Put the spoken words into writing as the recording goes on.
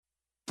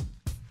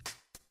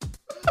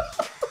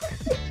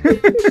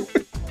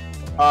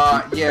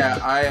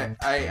Yeah,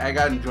 I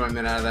got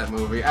enjoyment out of that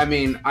movie. I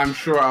mean, I'm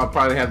sure I'll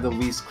probably have the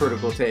least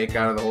critical take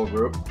out of the whole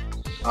group.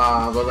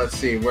 But let's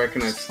see, where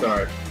can I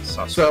start?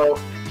 So,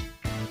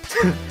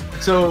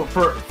 so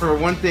for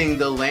one thing,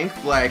 the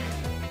length, like,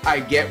 I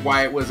get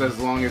why it was as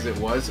long as it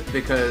was,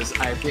 because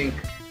I think,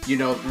 you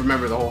know,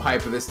 remember the whole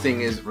hype of this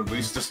thing is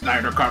release the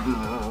Snyder Cut,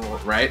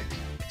 right?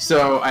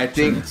 So I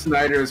think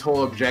Snyder's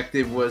whole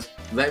objective was,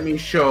 let me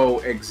show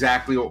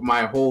exactly what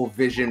my whole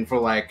vision for,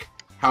 like,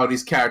 how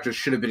these characters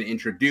should have been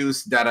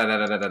introduced,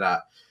 da-da-da-da-da-da.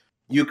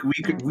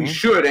 We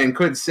should and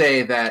could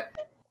say that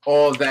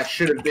all of that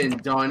should have been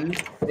done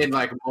in,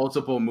 like,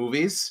 multiple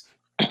movies.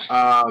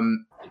 But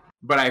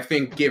I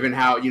think given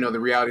how, you know, the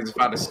realities of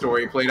how the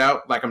story played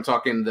out, like, I'm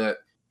talking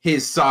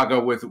his saga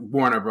with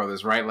Warner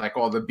Brothers, right? Like,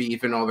 all the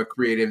beef and all the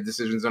creative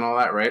decisions and all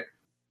that, right?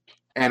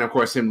 And, of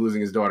course, him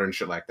losing his daughter and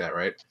shit like that,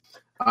 right?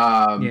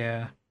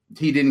 Yeah.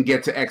 He didn't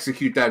get to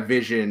execute that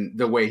vision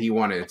the way he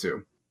wanted it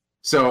to.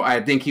 So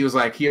I think he was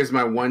like, this is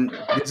my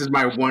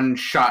one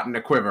shot in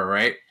the quiver,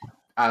 right?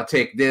 I'll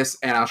take this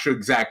and I'll show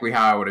exactly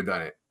how I would have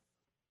done it.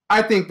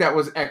 I think that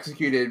was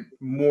executed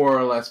more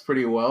or less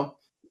pretty well.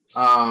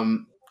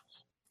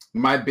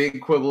 My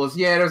big quibble is,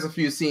 yeah, there's a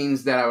few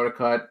scenes that I would have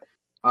cut.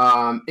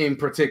 In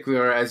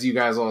particular, as you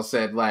guys all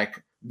said,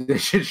 like,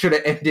 this shit should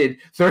have ended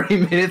 30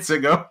 minutes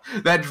ago.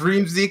 That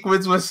dream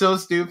sequence was so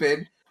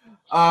stupid.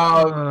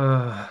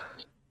 And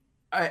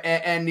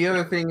the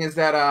other thing is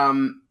that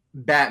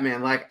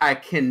Batman, like, I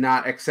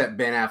cannot accept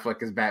Ben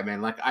Affleck as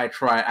Batman. Like, I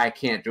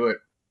can't do it.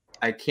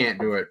 I can't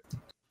do it.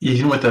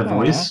 Even with the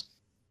voice?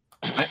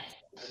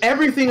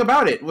 Everything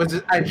about it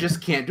was, I just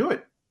can't do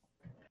it.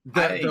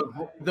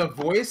 The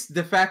voice,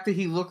 the fact that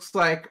he looks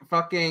like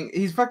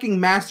he's fucking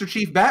Master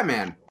Chief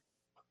Batman.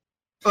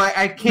 Like,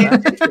 I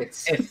can't take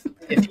it.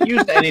 If he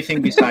used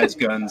anything besides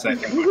guns, I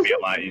think it would be a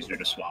lot easier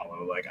to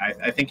swallow. Like,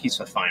 I think he's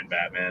a fine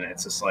Batman.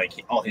 It's just like,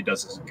 all he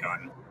does is a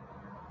gun.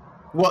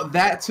 Well,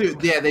 that too.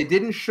 Yeah, they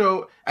didn't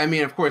show. I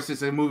mean, of course,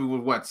 it's a movie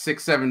with what,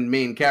 6, 7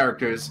 main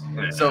characters,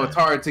 so it's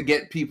hard to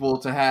get people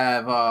to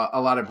have a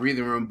lot of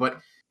breathing room. But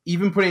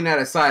even putting that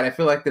aside, I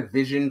feel like the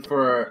vision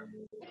for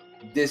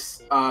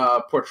this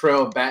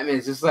portrayal of Batman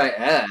is just like,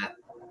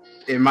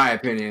 in my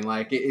opinion,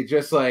 like it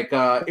just like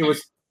it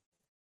was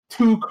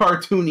too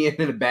cartoony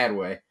in a bad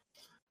way.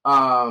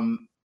 I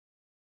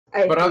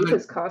hate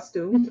his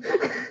costume.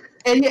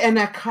 and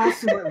that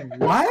costume, like,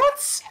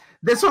 what?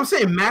 That's what I'm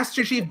saying.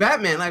 Master Chief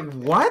Batman, like,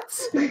 what?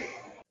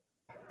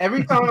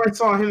 Every time I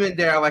saw him in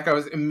there, like, I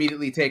was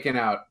immediately taken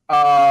out.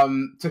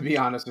 To be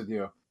honest with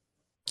you,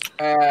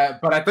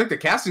 but I think the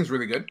casting's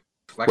really good.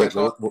 Like,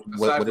 what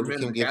did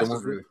Rackeem give the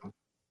movie? Really fun.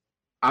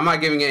 I'm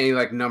not giving any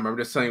like number. I'm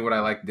just telling you what I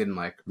like, didn't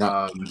like.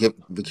 No, give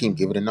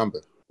it a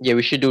number. Yeah,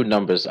 we should do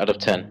numbers out of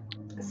 10.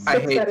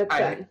 6 out of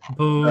 10.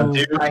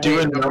 Do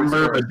a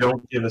number, but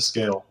don't give a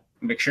scale.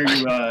 Make sure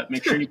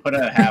you put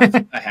a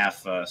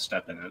half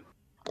step in it.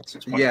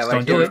 Yeah,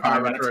 like do an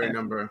arbitrary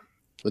number.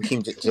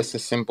 Rackeem, just a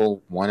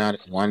simple 1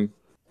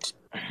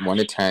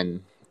 to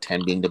 10,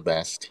 10 being the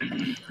best.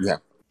 Yeah.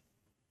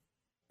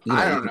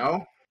 I don't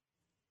know.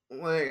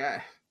 Like,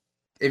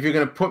 if you're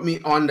gonna put me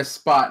on the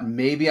spot,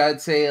 maybe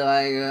I'd say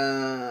like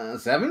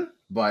 7.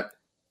 But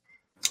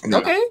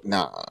okay.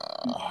 No.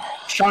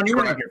 Sean, you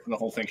weren't here for the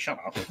whole thing. Shut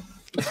up.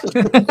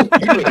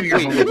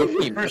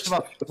 First of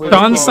all,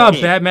 Sean saw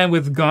Batman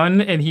with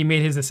gun and he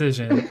made his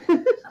decision.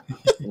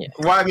 Yeah.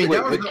 Well, I mean,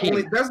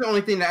 that's the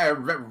only thing that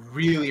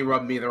really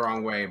rubbed me the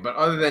wrong way. But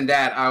other than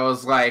that, I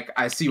was like,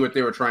 I see what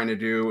they were trying to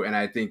do, and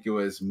I think it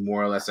was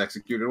more or less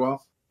executed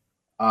well.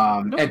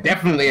 And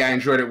definitely, I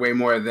enjoyed it way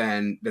more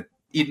than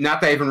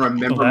not that I even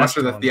remember much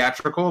of the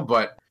theatrical,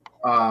 but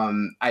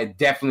I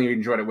definitely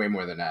enjoyed it way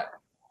more than that.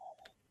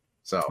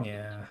 So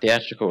yeah,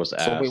 theatrical was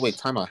ass. So wait,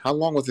 time out. How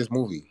long was this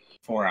movie?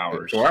 4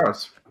 hours. 4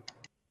 hours.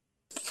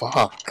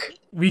 Fuck.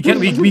 We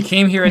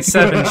came here at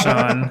 7,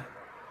 Sean.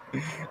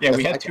 Yeah,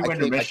 we had 2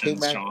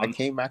 intermissions, Sean. I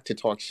came back to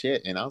talk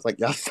shit, and I was like,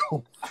 y'all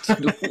so...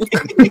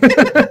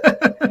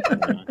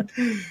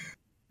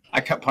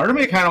 Part of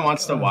me kind of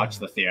wants to watch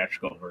the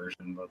theatrical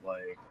version, but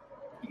like...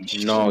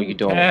 No, you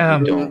don't.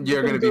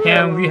 You're gonna be...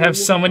 We have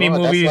so many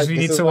movies we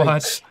need to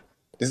watch.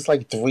 This is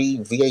like 3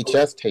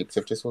 VHS tapes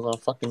if this was on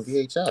fucking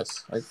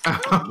VHS. Like...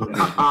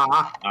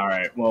 All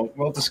right, well,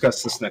 we'll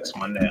discuss this next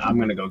Monday. I'm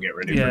going to go get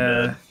ready for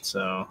bed.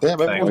 So,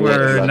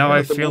 now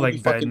I feel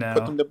like bed now.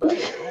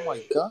 Oh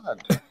my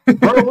god.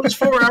 Bro, it's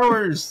 4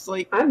 hours.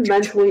 Like, I'm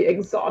mentally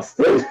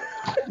exhausted.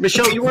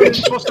 Michelle, you weren't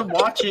supposed to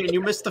watch it and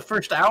you missed the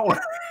first hour.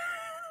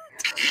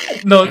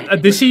 No,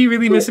 did she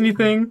really miss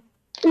anything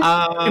in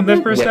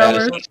the first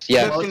hour?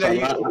 Yeah,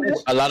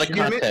 a lot of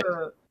content.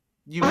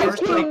 You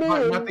missed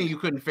nothing you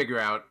couldn't figure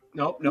out.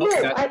 Nope.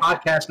 That's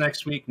podcast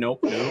next week.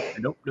 Nope.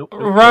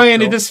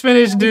 Ryan, it just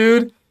finished,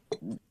 dude.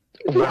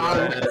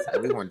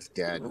 Everyone's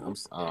dead.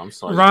 I'm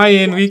sorry.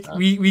 Ryan,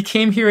 we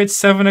came here at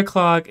 7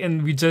 o'clock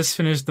and we just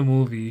finished the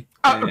movie.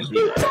 And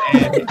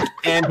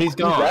he's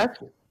gone.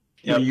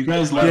 Yeah, you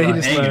guys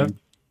left hanging.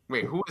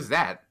 Wait, who was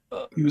that?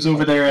 He was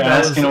over there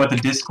asking what the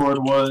Discord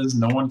was.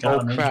 No one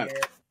got him.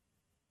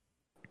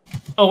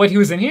 Oh, wait, he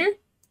was in here?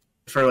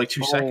 For like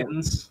 2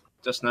 seconds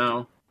just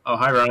now. Oh,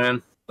 hi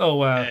Ryan. Oh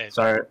wow. Hey.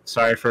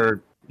 Sorry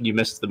for you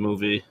missed the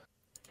movie.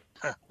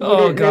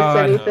 Oh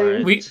god.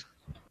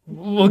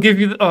 We'll give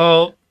you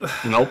the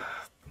Nope.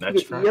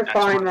 That's You're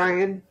fine,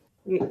 Ryan.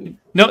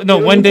 No,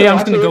 one day I'm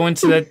just gonna go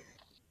into that.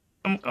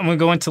 I'm gonna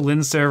go into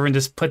Lynn's server and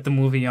just put the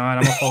movie on.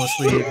 I'm gonna fall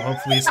asleep.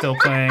 Hopefully, it's still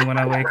playing when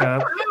I wake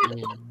up.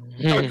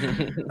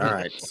 All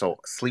right. So,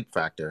 sleep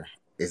factor,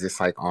 is this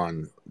like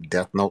on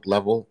Death Note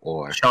level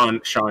or?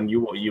 Sean,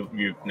 you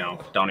no,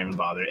 don't even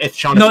bother. If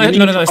Sean, no, it's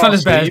not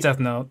as bad as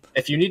Death Note.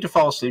 If you need to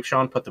fall asleep,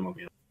 Sean, put the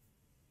movie on.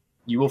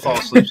 You will fall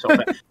asleep so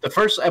fast. The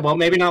first, well,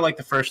 maybe not like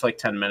the first like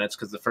 10 minutes,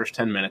 because the first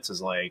 10 minutes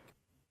is like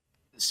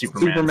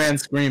Superman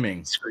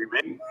screaming.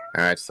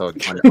 All right. So on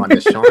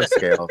the Sean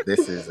scale,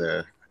 this is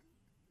a.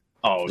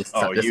 This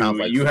sounds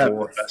like you have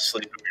the best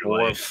sleep of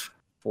your life.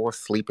 4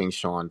 sleeping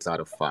Seans out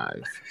of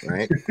 5,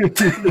 right?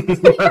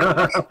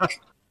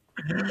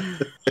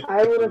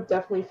 I would have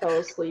definitely fell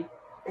asleep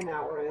an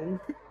hour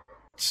in.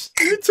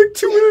 It took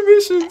 2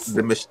 intermissions.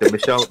 The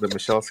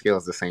Michelle scale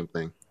is the same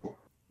thing.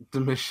 The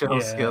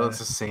Michelle scale is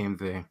the same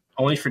thing.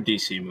 Only for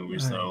DC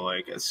movies though,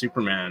 like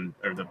Superman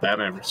or the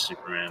Batman vs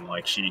Superman,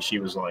 like she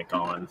was like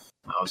gone.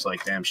 I was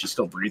like, damn, she's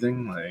still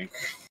breathing. Like,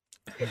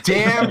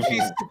 damn,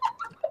 she's.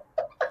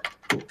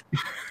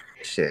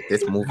 Shit,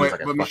 this movie. Wait,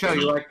 but Michelle,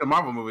 you like the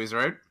Marvel movies,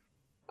 right?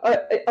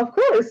 Of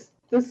course.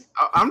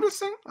 I'm just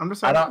saying.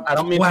 I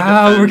don't mean.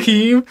 Wow,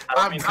 Rackeem.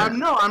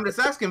 I'm just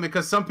asking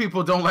because some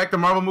people don't like the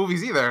Marvel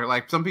movies either.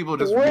 Like some people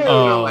just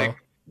like.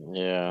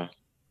 Yeah.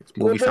 This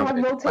movie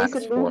sounds like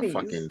class for a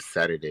fucking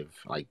sedative.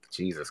 Like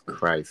Jesus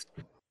Christ.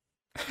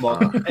 Well,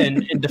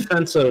 in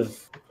defense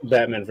of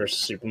Batman versus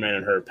Superman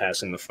and her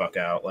passing the fuck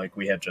out, like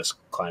we had just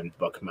climbed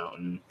Buck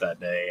Mountain that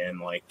day and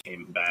like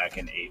came back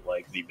and ate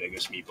like the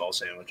biggest meatball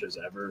sandwiches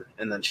ever,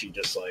 and then she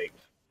just like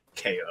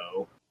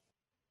KO.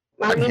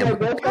 I mean, I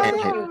read that a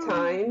few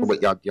times.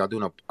 Wait, y'all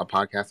doing a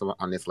podcast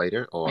on this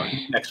later or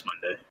next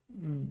Monday?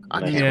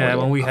 Yeah,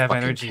 when we have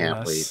energy.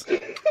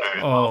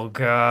 Oh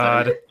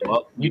God!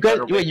 Well, you guys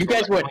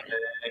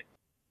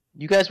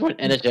weren't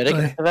energetic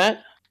after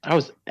that. I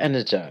was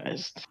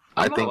energized.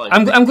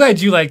 I'm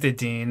glad you liked it,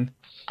 Dean.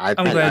 I'm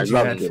glad you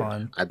had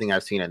fun. I think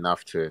I've seen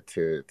enough to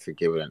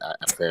give it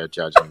a fair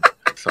judgment.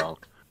 So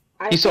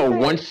you saw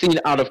one scene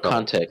out of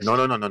context.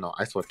 No.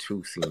 I saw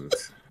 2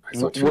 scenes.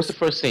 What's the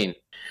first scene?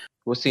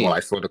 What scene? Well, I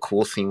saw the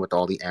cool scene with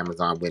all the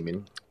Amazon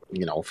women,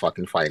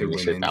 fucking fighting and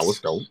shit. That was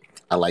dope.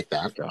 I like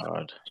that.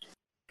 God.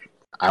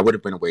 I would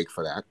have been awake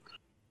for that.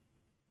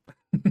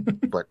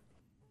 But,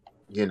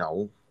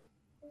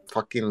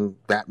 fucking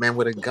Batman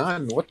with a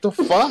gun. What the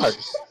fuck?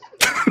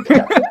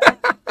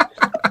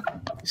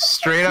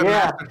 Straight up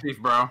Master Chief,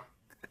 bro.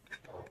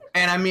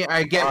 And I mean,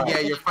 I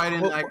get, you're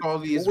fighting like all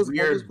these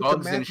weird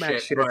bugs and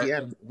shit. At the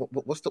end?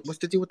 What's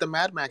the deal with the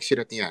Mad Max shit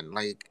at the end?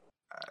 Like,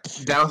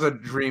 that was a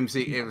dream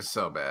sequence. It was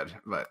so bad,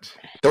 but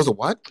that was a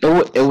what?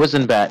 It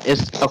wasn't bad.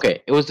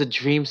 It was a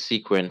dream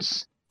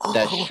sequence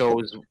that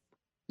shows.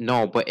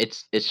 No, but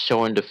it's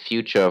showing the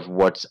future of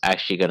what's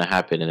actually gonna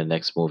happen in the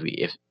next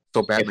movie.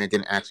 So Batman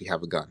didn't actually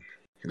have a gun.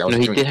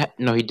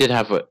 He did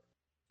have a.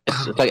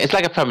 It's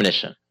like a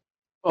premonition.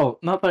 Well,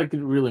 not that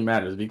it really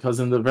matters because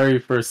in the very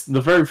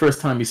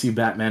first time you see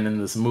Batman in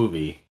this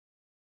movie,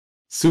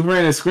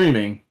 Superman is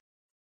screaming,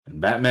 and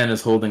Batman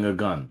is holding a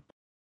gun.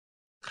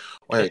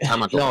 Wait,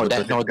 time out.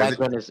 That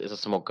gun is a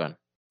smoke gun.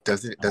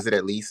 Does it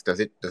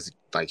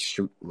like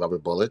shoot rubber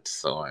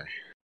bullets or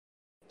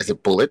is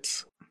it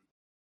bullets?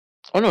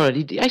 Oh no,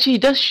 he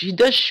does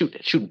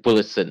shoot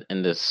bullets in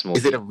this movie.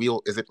 Is it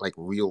real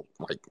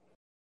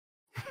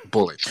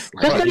bullets?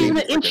 Like, that's not even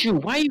an issue.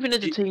 Why even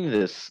entertaining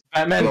this?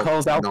 Batman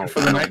calls out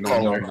for the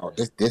Nightcrawler. No.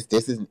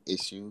 This is an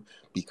issue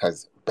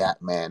because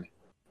Batman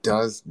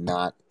does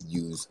not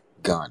use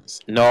guns.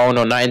 No,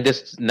 not in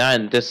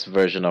this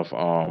version of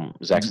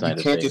Zack Snyder.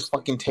 You can't just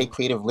fucking take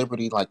creative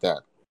liberty like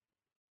that.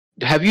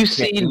 Have you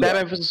seen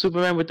Batman vs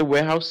Superman with the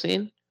warehouse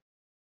scene?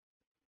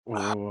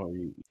 Oh,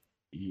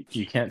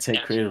 you can't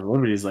take creative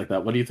liberties like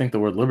that. What do you think the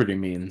word liberty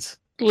means?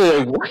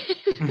 What?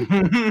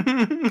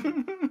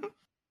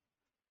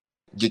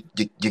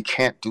 You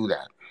can't do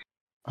that.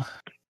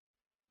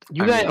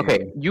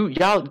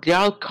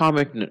 Y'all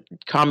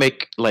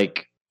comic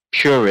like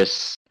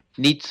purists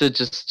need to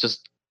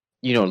just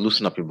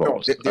loosen up your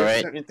balls. No, all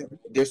right.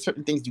 There's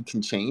certain things you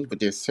can change, but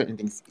there's certain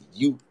things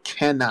you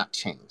cannot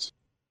change.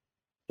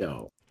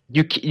 Yo,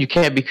 you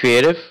can't be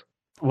creative.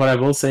 What I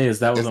will say is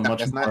that's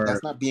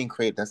not being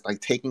creative. That's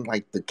like taking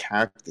like the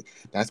character.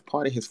 That's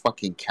part of his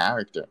fucking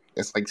character.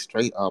 It's like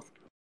straight up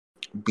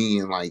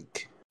being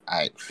like,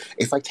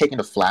 it's like taking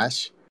the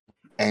Flash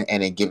and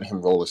then giving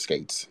him roller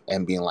skates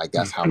and being like,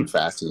 that's how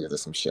fast he is or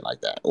some shit like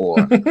that.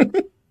 Or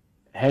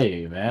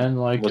hey man,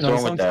 like what's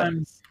wrong with that?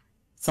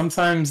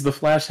 Sometimes the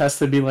Flash has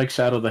to be like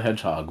Shadow the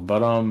Hedgehog,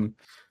 but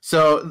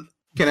So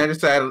can I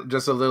just add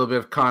just a little bit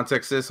of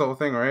context to this whole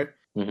thing, right?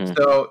 Mm-hmm.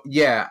 So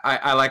yeah,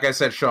 I like I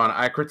said, Sean,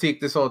 I critique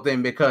this whole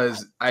thing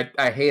because I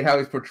hate how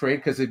he's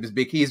portrayed because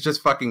he's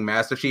just fucking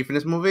Master Chief in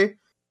this movie.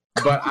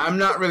 But I'm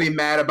not really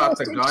mad about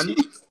the gun.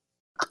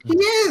 He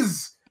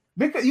is.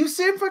 Because you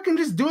see him fucking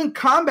just doing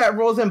combat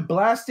rolls and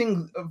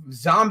blasting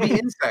zombie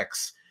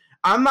insects.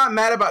 I'm not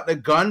mad about the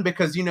gun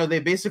because, you know, they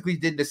basically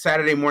did the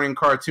Saturday morning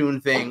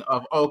cartoon thing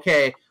of,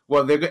 okay,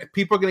 well,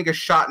 people are going to get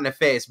shot in the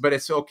face, but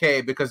it's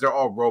okay because they're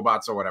all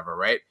robots or whatever,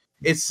 right?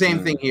 It's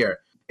same thing here.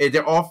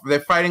 They're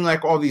fighting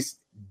like all these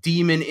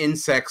demon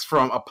insects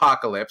from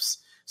Apocalypse.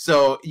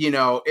 So, you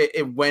know,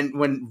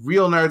 when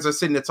real nerds are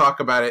sitting to talk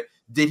about it,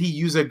 did he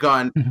use a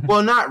gun?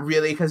 Well, not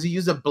really, because he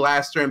used a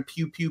blaster and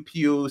pew, pew,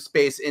 pew,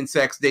 space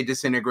insects, they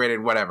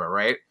disintegrated, whatever,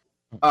 right?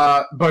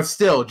 But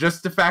still,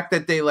 just the fact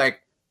that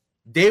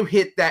they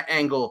hit that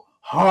angle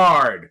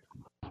hard.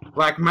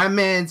 Like, my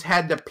man's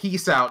had to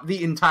peace out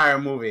the entire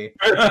movie.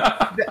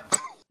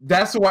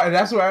 That's why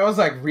I was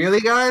like, really,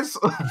 guys?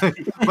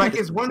 Like,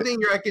 it's one thing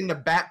you're like in the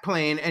bat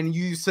plane and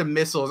you use some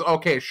missiles.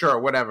 Okay, sure,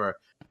 whatever.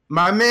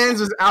 My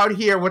man's was out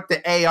here with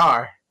the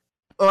AR.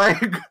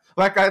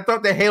 Like I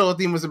thought the Halo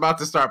theme was about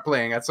to start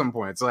playing at some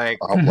point. It's like,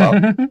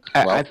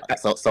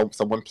 so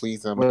someone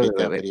please make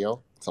that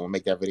video. Someone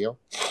make that video.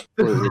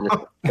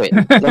 Wait,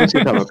 let me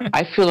see something.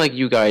 I feel like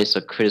you guys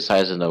are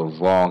criticizing the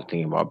wrong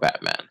thing about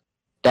Batman.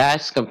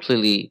 That's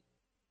completely,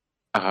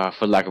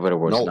 for lack of better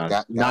words,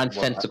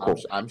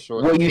 nonsensical. I'm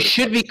sure. What you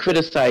should be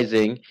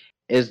criticizing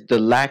is the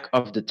lack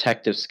of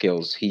detective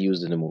skills he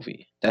used in the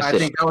movie. I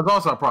think that was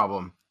also a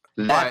problem.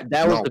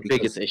 That was the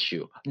biggest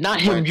issue.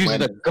 Not him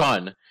using a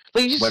gun.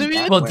 Like, you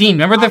serious? Well,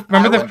 Dean, remember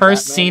the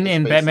first scene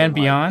in Batman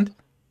Beyond?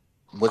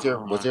 Was there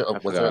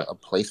a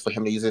place for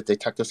him to use his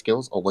detective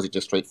skills, or was it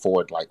just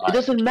straightforward? Like, it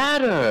doesn't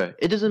matter.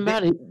 It doesn't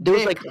matter. There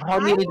was like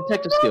hardly any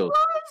detective skills.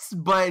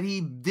 But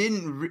he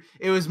didn't.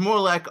 It was more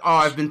like, oh,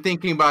 I've been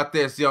thinking about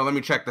this. Yo, let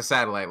me check the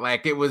satellite.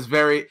 Like, it was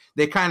very.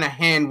 They kind of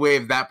hand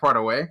waved that part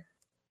away.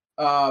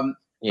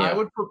 Yeah. I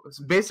would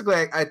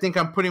basically. I think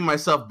I'm putting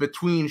myself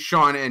between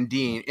Sean and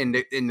Dean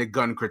in the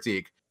gun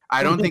critique.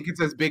 I don't think it's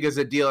as big as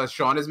a deal as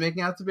Sean is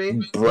making out to be,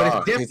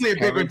 but it's definitely a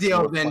bigger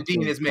deal than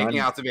Dean is making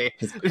out to be.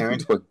 His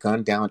parents were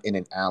gunned down in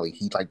an alley.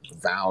 He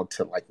vowed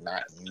to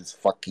not use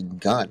fucking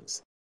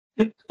guns.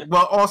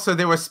 Well, also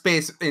there were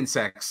space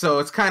insects, so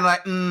it's kind of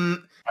like,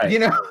 right. You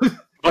know.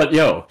 But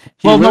yo,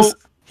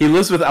 he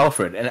lives with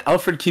Alfred, and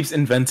Alfred keeps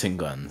inventing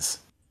guns.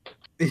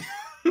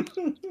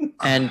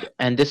 And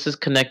this is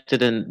connected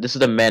this is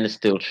the Man of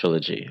Steel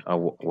trilogy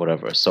or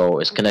whatever. So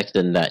it's connected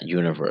in that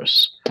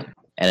universe.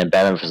 And in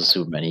Batman vs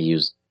Superman, he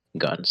used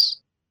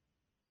guns.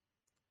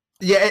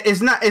 Yeah,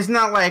 it's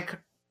not like,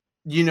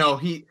 you know,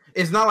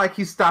 it's not like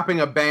he's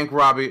stopping a bank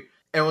robbery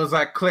and was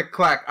like, click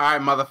clack, all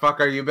right,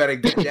 motherfucker, you better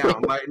get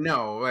down. Like,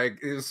 no, like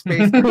it was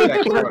space.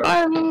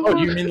 Oh,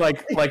 you mean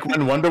like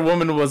when Wonder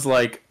Woman was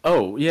like,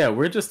 oh yeah,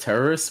 we're just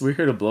terrorists, we're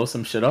here to blow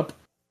some shit up,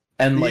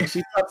 and like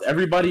she stops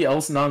everybody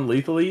else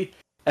non-lethally,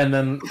 and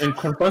then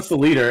confronts the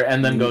leader,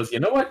 and then goes, you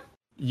know what?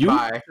 You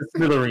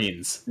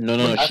smithereens.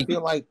 No. I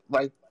feel like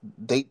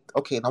they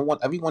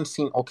everyone's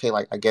seen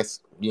like I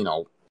guess, you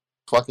know,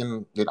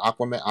 fucking did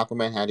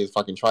Aquaman had his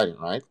fucking trident,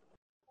 right?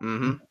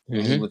 Mm-hmm.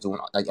 And he was doing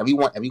like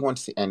everyone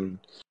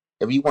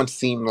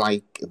seemed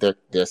like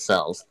their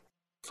cells.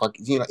 Fuck,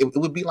 you know, it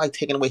would be like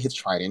taking away his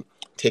trident,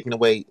 taking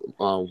away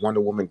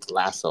Wonder Woman's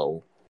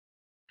lasso,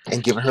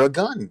 and giving her a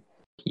gun.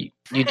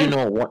 You do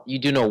know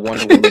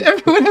Wonder Woman.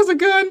 Everyone has a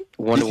gun.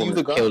 Wonder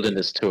Woman killed in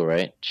this too,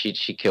 right? She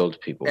killed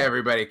people.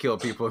 Everybody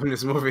killed people in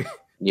this movie.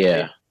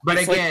 Yeah. But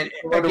it's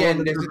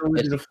again, this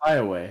is to fly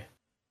away.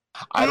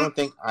 I don't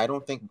think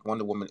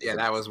Wonder Woman. Yeah,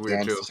 that was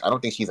weird too. I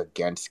don't think she's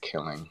against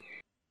killing.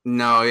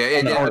 No,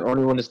 yeah,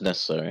 only when it's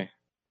necessary.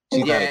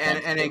 Yeah,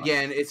 and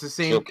again, it's the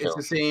same. It's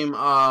the same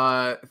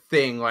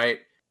thing, right?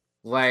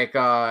 Like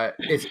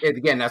it's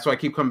again. That's why I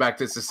keep coming back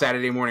to it's a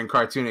Saturday morning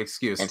cartoon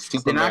excuse.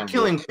 They're not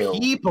killing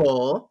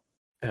people;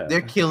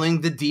 they're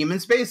killing the demon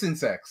space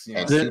insects. You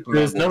know?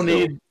 There's no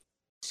need.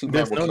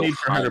 Superman will kill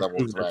for her to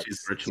prove threats. that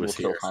she's He will virtuous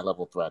kill here.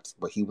 high-level threats,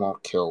 but he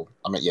won't kill.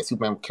 I mean, yeah,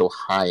 Superman will kill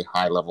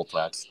high-level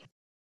threats.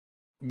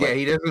 Yeah,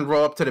 he doesn't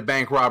roll up to the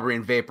bank robbery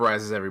and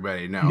vaporizes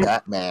everybody. No,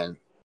 Batman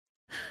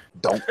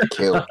don't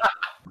kill.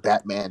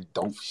 Batman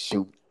don't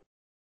shoot.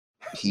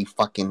 He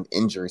fucking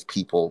injures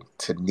people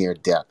to near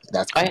death.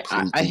 That's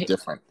completely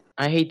different.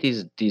 I hate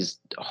these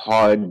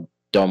hard,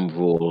 dumb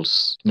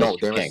rules. No,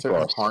 there are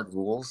certain hard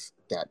rules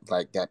that.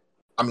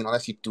 I mean,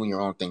 unless you're doing your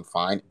own thing,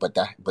 fine. But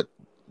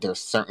there are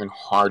certain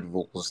hard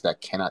rules that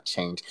cannot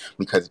change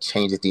because it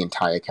changes the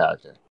entire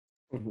character.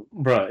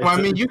 Bro, well,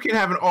 I mean, you can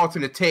have an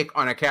alternate take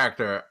on a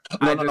character.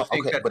 No.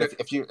 Okay, but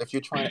if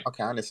you're trying,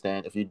 okay, I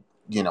understand. If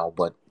you know,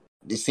 but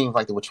it seems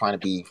like they were trying to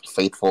be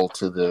faithful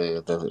to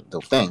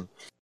the thing.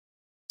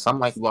 So I'm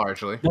like,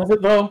 largely. Was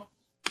it though?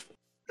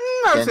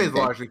 I would say it's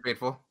largely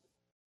faithful.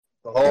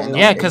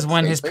 Yeah, because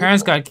when his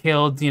parents got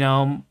killed, you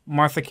know,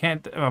 Martha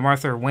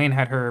Wayne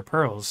had her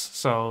pearls,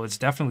 so it's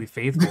definitely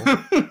faithful.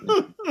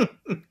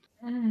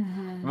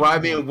 Well, I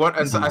mean, what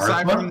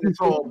aside from this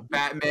whole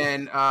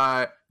Batman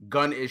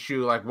gun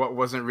issue, like what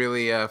wasn't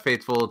really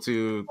faithful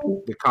to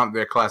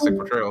their classic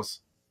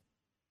portrayals?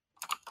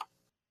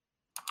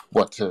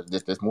 What, to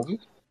this movie?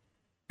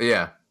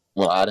 Yeah.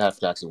 Well, I'd have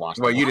to actually watch.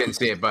 Well, you didn't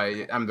see it, but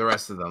I'm the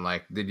rest of them.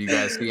 Like, did you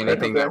guys see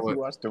anything that would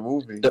watch the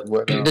movie?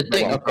 The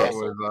thing, okay.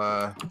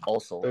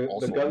 Also,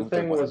 the gun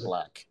thing was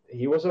black.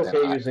 He was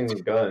okay using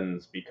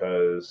guns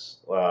because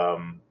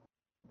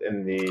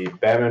in the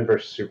Batman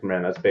vs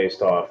Superman, that's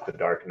based off the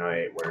Dark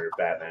Knight, where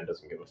Batman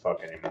doesn't give a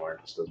fuck anymore,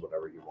 just does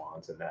whatever he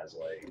wants, and has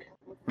like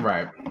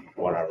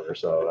whatever.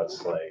 So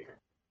that's like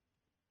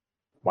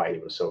why he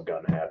was so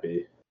gun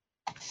happy.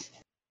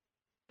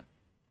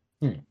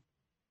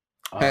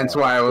 Hence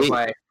why I was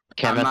like,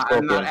 I'm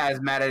not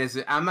as mad at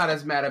it. I'm not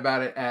as mad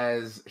about it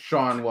as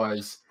Sean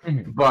was,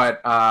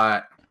 but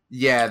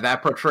yeah,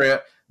 that portrayal.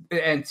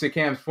 And to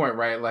Cam's point,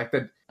 right? Like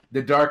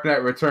the Dark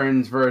Knight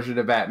Returns version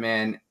of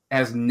Batman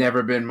has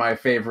never been my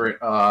favorite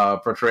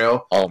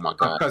portrayal. Oh my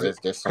god,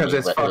 there's so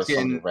many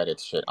fucking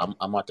Reddit shit. I'm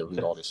about to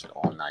read all this shit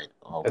all night.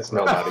 Oh, it's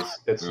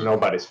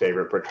nobody's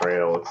favorite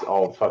portrayal. It's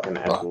all fucking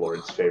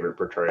Edgelord's favorite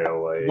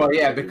portrayal. Like, well,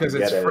 yeah, because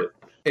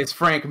it's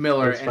Frank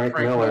Miller. It's Frank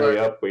Miller.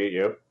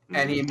 Yep.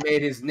 And he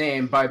made his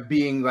name by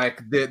being like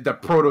the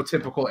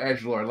prototypical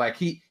edgelord. Like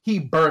he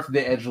birthed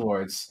the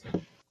edgelords.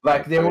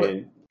 Like they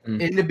were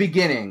in the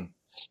beginning.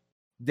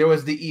 There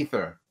was the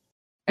ether,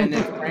 and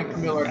then Frank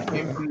Miller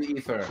came from the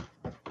ether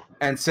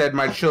and said,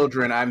 "My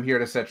children, I'm here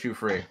to set you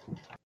free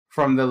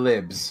from the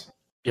libs."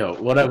 Yo,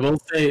 what I will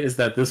say is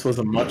that this was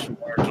a much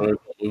more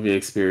enjoyable movie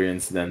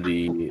experience than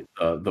the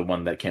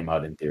one that came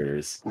out in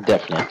theaters.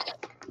 Definitely.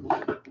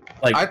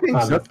 Like, I think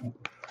so.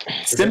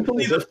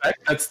 Simply the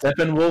fact that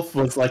Steppenwolf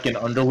was like an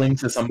underling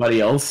to somebody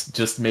else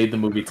just made the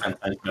movie 10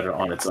 times better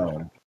on its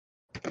own.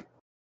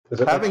 Is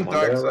it having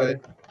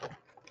Darkseid?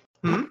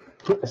 I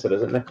said,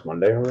 is it next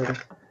Monday already?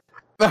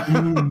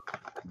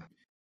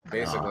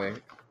 Basically.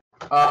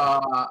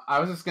 I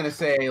was just gonna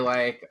say,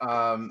 like,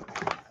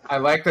 I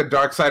like that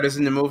Darkseid is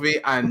in the movie.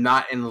 I'm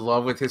not in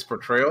love with his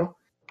portrayal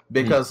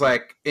because,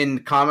 like, in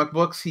comic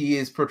books, he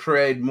is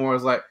portrayed more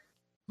as like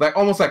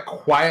almost like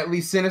quietly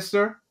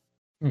sinister.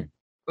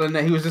 And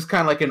then he was just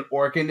kind of like an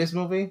orc in this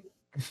movie.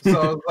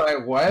 So I was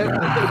like,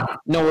 what?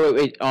 No,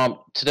 wait.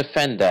 To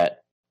defend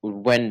that,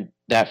 when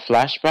that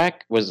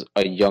flashback was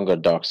a younger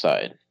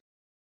Darkseid.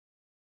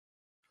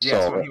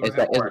 Yeah, so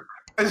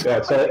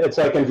it's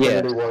like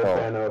Infinity War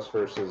Thanos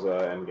versus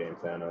Endgame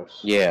Thanos.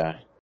 Yeah.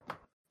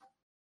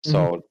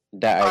 So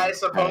that I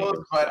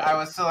suppose, but I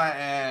was still like,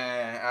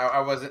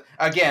 I wasn't.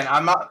 Again,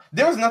 I'm not.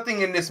 There was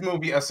nothing in this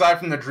movie aside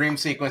from the dream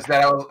sequence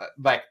that I was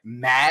like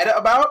mad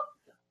about.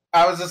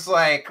 I was just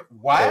like,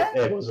 what?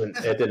 It wasn't.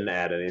 It didn't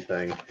add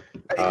anything.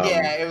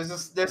 Yeah, it was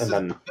just this.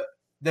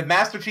 The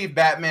Master Chief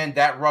Batman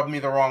that rubbed me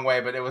the wrong way,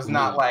 but it was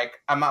not like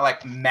I'm not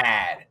like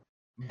mad.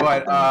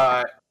 But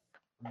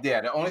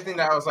yeah, the only thing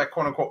that I was like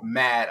quote unquote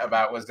mad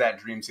about was that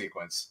dream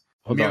sequence.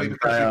 Merely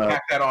because you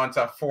packed that onto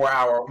a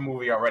 4-hour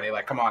movie already.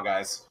 Like, come on,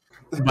 guys.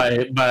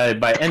 By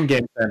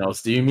Endgame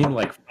Thanos, do you mean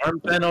like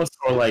Farm Thanos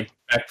or like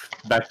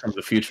back from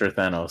the future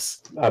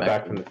Thanos?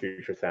 Back from the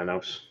future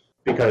Thanos.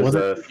 Because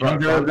Farm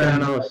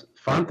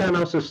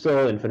Thanos is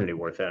still Infinity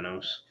War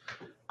Thanos.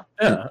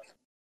 Yeah.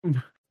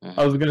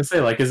 I was gonna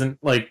say, like, isn't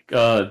like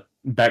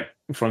back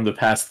from the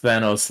past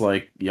Thanos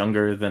like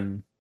younger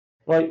than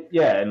like,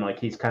 yeah, and like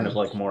he's kind of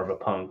like more of a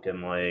punk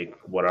and like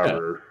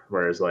whatever,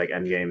 whereas like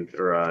Endgame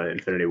or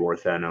Infinity War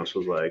Thanos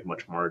was like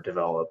much more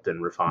developed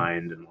and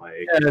refined and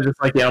like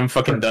just like I'm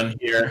fucking done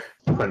here.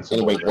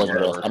 Anyway,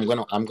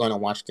 I'm gonna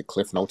watch the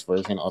Cliff Notes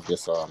version of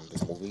this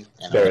movie.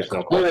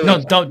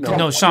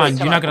 No, Sean,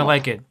 you're not gonna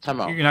like it.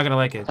 You're not gonna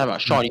like it. Time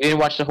out, Sean. You didn't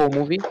watch the whole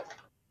movie?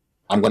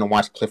 I'm gonna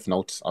watch Cliff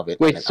Notes of it.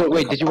 Wait,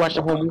 did you watch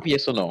the whole movie?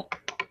 Yes or no?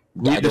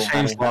 Read the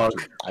change log.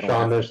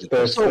 Sean,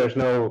 there's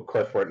no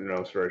Cliff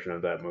Notes version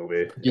of that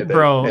movie.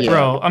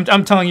 Bro,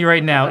 I'm telling you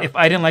right now, if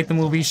I didn't like the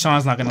movie,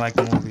 Sean's not gonna like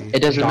the movie.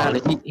 It doesn't matter.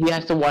 He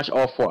has to watch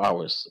all 4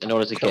 hours in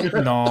order to get.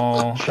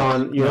 No,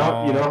 Sean, you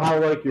know how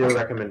like your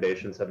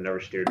recommendations have never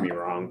steered me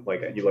wrong.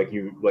 Like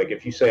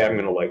if you say I'm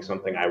gonna like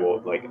something, I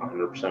will like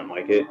 100%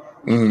 like it.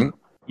 Mm-hmm.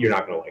 You're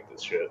not gonna like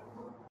this shit.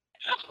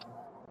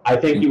 I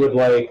think you would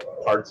like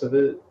parts of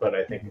it, but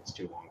I think it's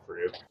too long for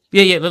you.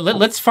 Yeah.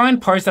 Let's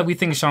find parts that we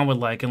think Sean would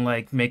like and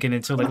like make it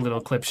into like a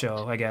little clip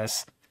show, I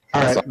guess.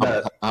 All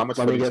right, how much?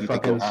 Let me get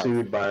fucking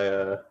sued by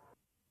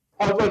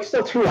Oh, like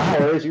still 2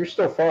 hours. You're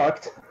still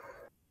fucked.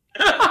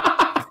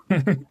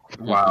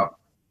 Wow.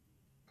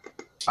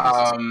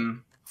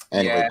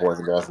 Anyway, boys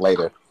and girls,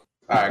 later.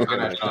 All right, good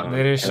night, Sean.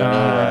 Later,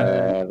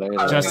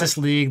 Sean. Justice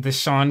League, the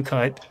Sean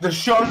cut. The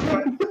Sean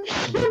cut.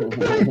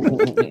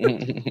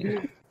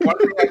 One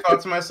thing I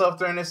thought to myself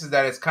during this is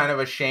that it's kind of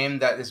a shame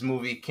that this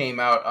movie came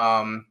out,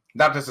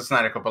 not just the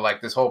Snyder Cut, but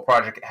like this whole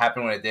project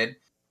happened when it did,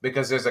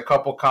 because there's a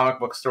couple comic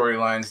book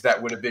storylines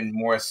that would have been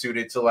more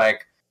suited to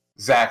like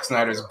Zack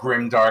Snyder's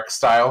grim dark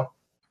style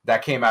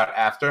that came out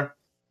after.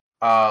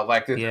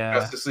 Like the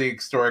Justice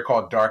League story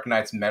called Dark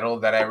Knight's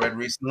Metal that I read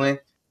recently.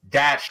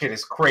 That shit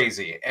is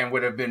crazy and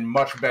would have been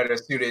much better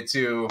suited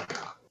to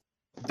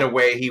the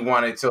way he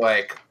wanted to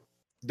like,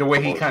 the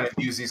way he kind of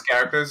views these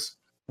characters.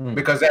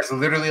 Because that's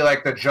literally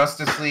like the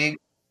Justice League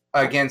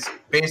against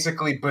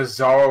basically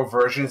bizarro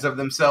versions of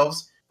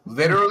themselves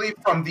literally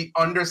from the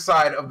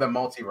underside of the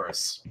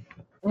multiverse.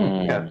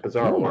 Yeah,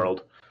 Bizarre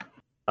World.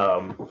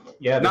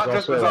 Yeah, not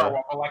just also, Bizarre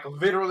World, but like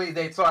literally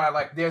they saw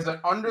like there's an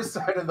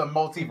underside of the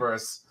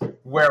multiverse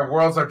where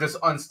worlds are just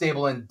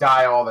unstable and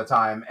die all the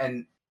time,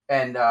 and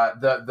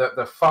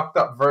the fucked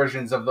up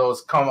versions of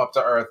those come up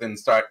to Earth and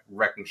start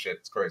wrecking shit.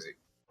 It's crazy.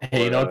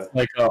 Hey, you know what's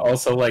like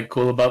also like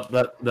cool about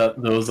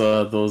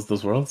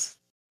those worlds?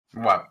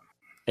 What?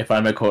 If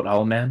I may quote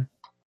Owlman,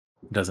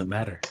 it doesn't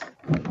matter.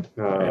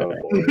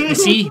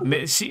 See,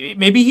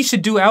 maybe he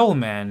should do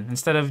Owlman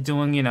instead of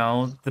doing,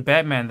 the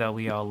Batman that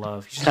we all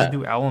love. He should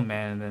do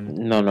Owlman. And then...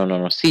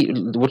 No. See,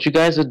 what you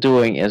guys are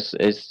doing is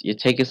you're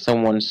taking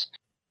someone's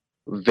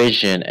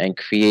vision and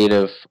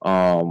creative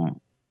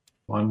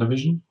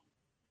WandaVision?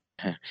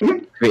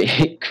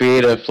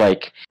 creative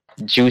like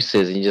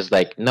juices, and you're just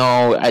like,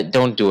 no, I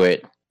don't do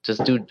it.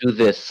 Just do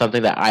this,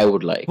 something that I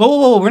would like.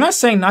 Whoa! We're not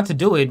saying not to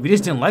do it. We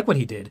just didn't like what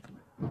he did.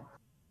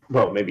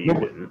 Well, maybe you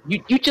didn't.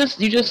 You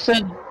just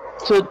said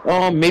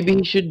to maybe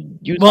he should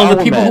use. Well,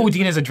 the people who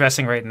Dean is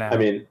addressing right now. I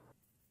mean,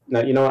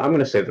 now you know what? I'm going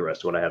to save the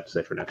rest of what I have to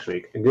say for next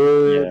week.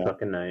 Good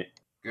fucking night.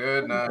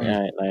 Good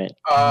night. Night.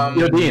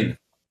 Yo, Dean.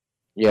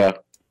 Yeah.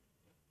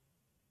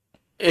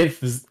 If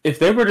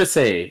they were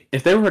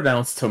to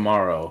announce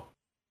tomorrow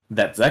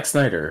that Zack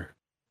Snyder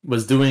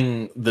was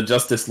doing the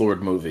Justice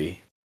Lord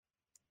movie,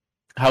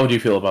 how would you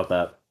feel about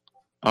that?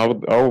 I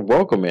would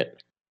welcome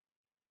it.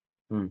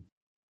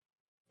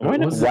 Why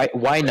not?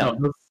 Why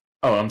not? No,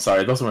 oh, I'm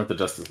sorry. Those weren't the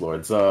Justice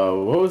Lords.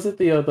 What was it?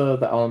 The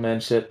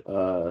Owlman shit.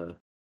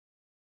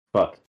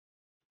 Fuck.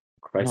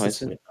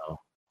 Crisis.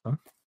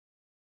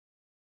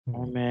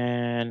 Oh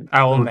man.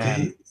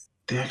 Owlman.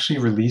 They actually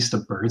released a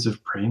Birds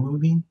of Prey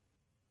movie?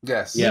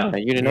 Yes. Yeah,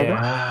 you didn't know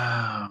that?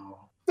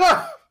 Wow.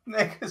 Ah,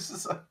 Nick,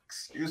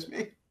 excuse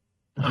me.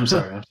 I'm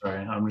sorry.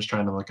 I'm just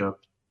trying to look up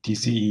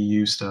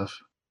DCEU stuff.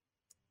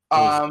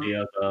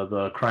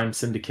 The Crime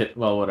Syndicate.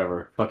 Well,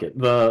 whatever. Fuck it.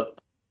 The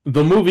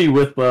movie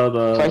with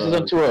the Crisis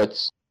on Two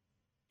Earths.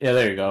 Yeah,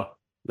 there you go.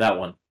 That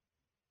one.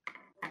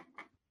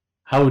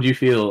 How would you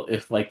feel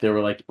if like they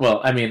were like? Well,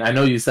 I mean, I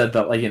know you said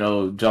that like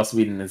Joss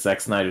Whedon and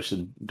Zack Snyder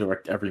should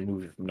direct every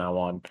movie from now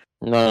on.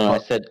 No.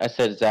 I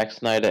said Zack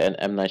Snyder and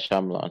M. Night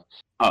Shyamalan.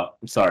 Oh,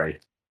 I'm sorry.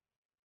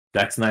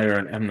 Zack Snyder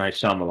and M. Night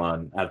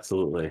Shyamalan.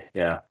 Absolutely,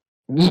 yeah.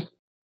 No,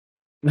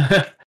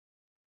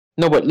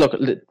 but look,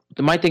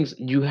 my thing's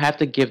you have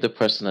to give the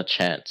person a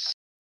chance.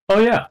 Oh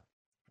yeah,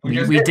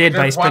 we did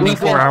by spending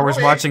 4 hours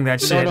watching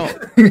that shit.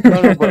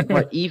 No,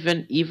 but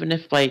even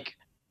if like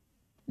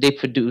they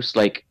produce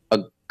like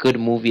a good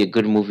movie,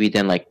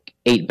 then like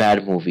 8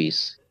 bad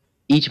movies.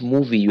 Each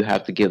movie you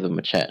have to give them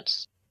a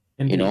chance.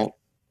 Indeed.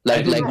 Like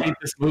I didn't hate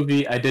this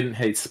movie. I didn't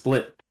hate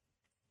Split.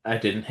 I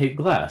didn't hate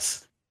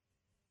Glass.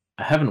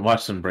 I haven't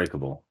watched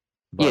Unbreakable.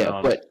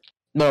 But, but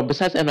no.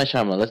 Besides M. Night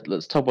Shyamalan,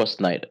 let's talk about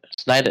Snyder.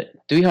 Snyder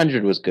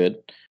 300 was good.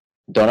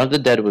 Dawn of the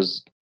Dead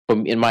was,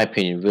 in my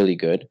opinion, really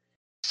good.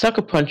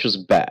 Sucker Punch was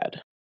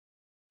bad.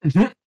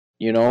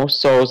 Mm-hmm.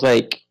 So it's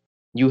like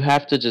you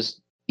have to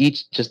just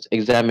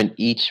examine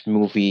each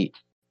movie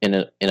in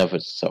of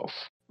itself,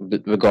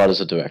 regardless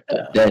of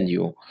director. Then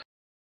you.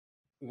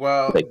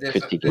 Well,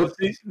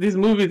 these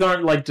movies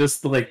aren't like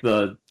just like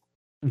the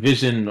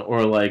vision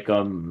or like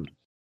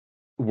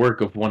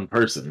work of one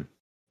person.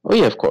 Oh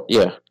yeah, of course,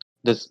 yeah.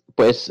 But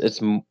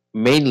it's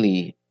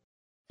mainly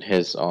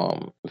his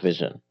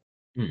vision.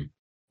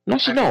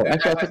 Actually, no.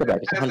 Actually, I take it back.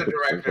 It's as a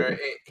director,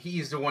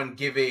 he's the one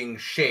giving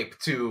shape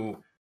to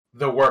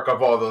the work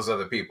of all those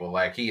other people.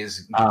 Like he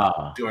is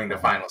doing the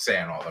final say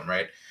on all of them,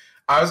 right?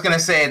 I was gonna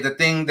say the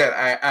thing that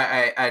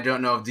I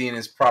don't know if Dean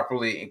is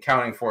properly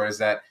accounting for is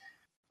that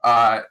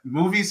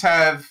movies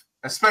have,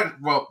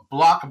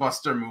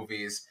 blockbuster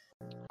movies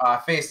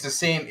face the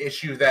same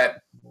issue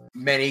that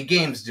many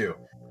games do,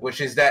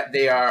 which is that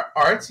they are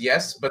art,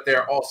 yes, but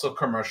they're also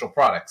commercial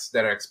products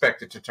that are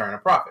expected to turn a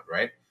profit,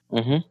 right?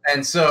 Mm-hmm.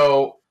 And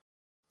so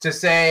to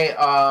say,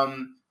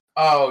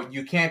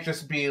 you can't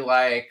just be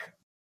like,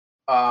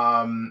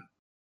 I'm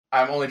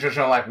only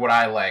judging on like what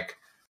I like,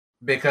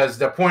 because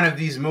the point of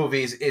these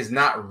movies is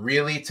not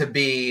really to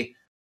be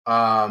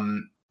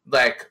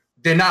like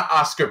they're not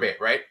Oscar bait,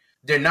 right?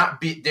 They're not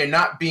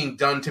being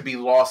done to be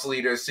loss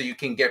leaders so you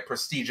can get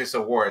prestigious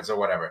awards or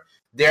whatever.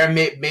 They're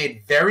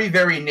made very,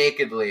 very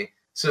nakedly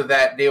so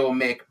that they will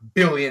make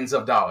billions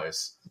of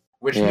dollars,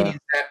 which means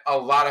that a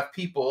lot of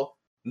people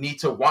need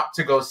to want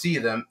to go see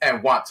them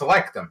and want to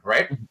like them,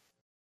 right?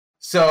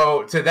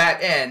 So to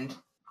that end,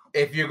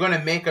 if you're going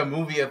to make a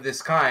movie of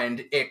this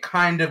kind, it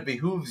kind of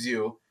behooves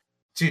you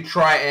to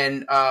try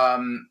and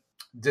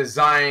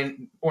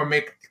design or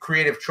make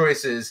creative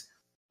choices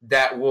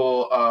that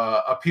will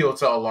appeal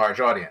to a large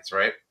audience,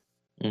 right?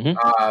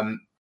 Mm-hmm.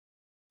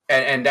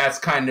 And that's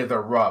kind of the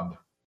rub.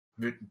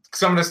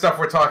 Some of the stuff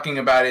we're talking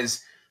about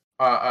is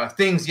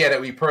things,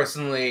 that we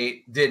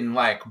personally didn't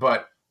like,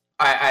 but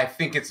I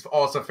think it's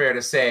also fair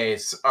to say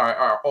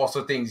are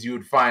also things you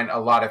would find a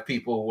lot of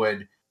people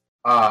would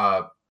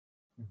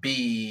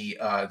be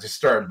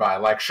disturbed by.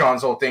 Like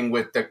Sean's whole thing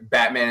with the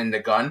Batman and the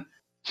gun.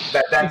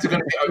 That's going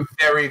to be a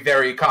very,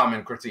 very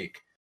common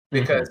critique.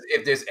 Because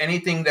if there's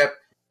anything that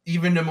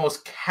even the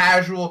most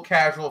casual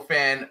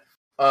fan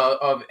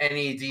of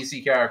any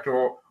DC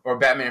character or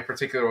Batman in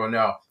particular will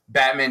know,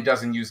 Batman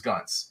doesn't use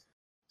guns.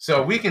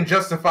 So we can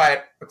justify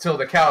it until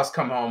the cows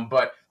come home,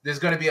 but there's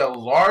going to be a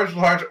large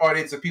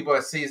audience of people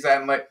that sees that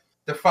and like,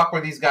 the fuck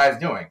were these guys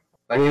doing?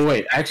 Like,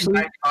 wait,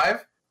 actually,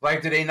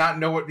 like, do they not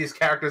know what these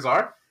characters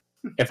are?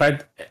 If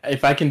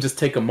I can just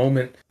take a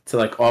moment to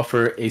like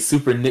offer a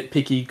super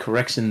nitpicky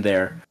correction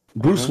there,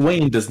 Bruce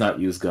Wayne does not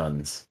use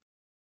guns.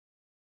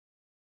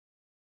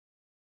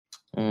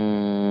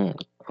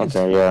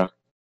 Okay, yeah.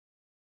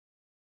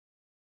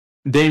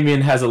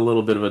 Damian has a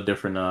little bit of a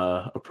different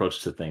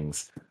approach to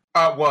things.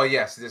 Well,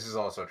 yes, this is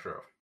also true.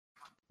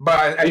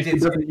 But I if he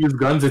doesn't use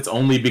guns, it's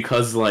only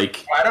because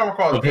like I don't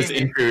recall of his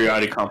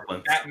inferiority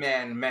complex.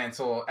 Batman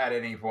mantle at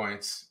any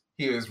point.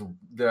 He was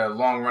the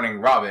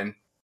long-running Robin,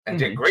 and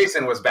Dick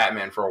Grayson was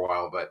Batman for a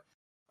while, but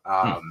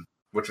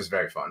which was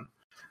very fun.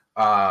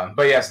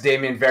 But yes,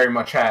 Damian very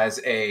much has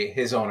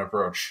his own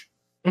approach.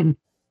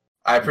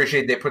 I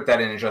appreciate they put that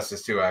in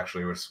Injustice 2,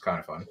 actually, which is kind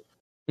of fun.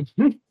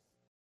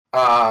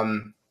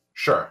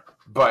 Sure,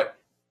 but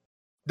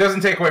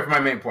doesn't take away from my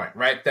main point,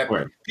 right? That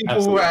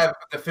people who have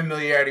the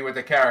familiarity with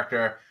the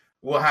character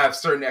will have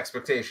certain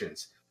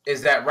expectations.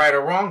 Is that right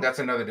or wrong? That's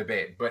another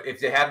debate. But if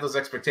they have those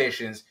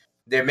expectations,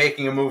 they're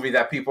making a movie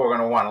that people are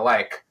going to want to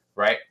like,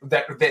 right?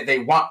 That they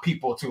want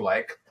people to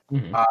like.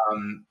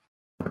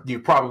 You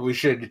probably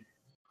should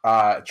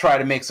try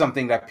to make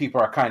something that people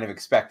are kind of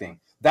expecting.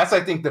 That's,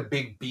 I think, the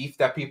big beef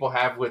that people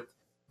have with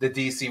the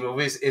DC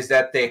movies is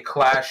that they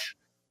clash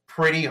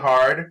pretty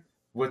hard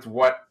with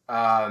what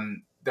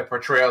the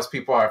portrayals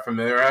people are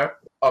familiar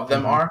of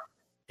them are,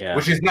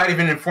 which is not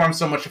even informed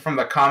so much from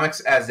the comics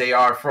as they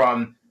are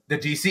from the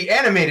DC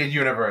animated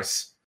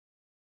universe.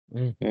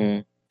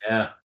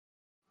 Yeah.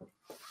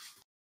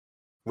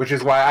 Which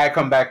is why I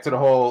come back to the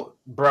whole,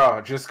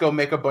 bro, just go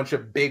make a bunch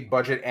of big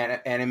budget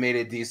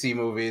animated DC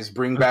movies,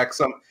 bring back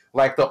some,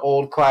 like the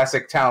old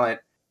classic talent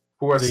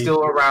who are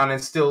still around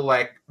and still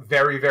like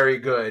very, very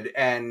good.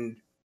 And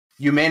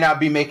you may not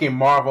be making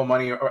Marvel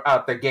money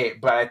out the gate,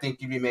 but I think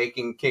you'd be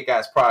making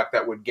kick-ass product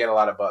that would get a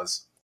lot of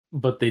buzz.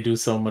 But they do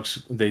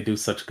such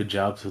good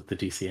jobs with the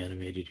DC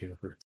animated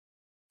universe.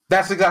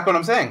 That's exactly what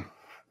I'm saying.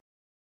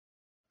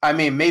 I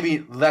mean,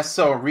 maybe less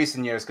so in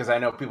recent years, because I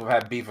know people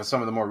have had beef with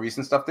some of the more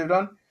recent stuff they've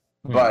done.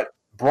 But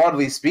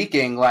broadly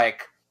speaking,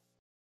 like,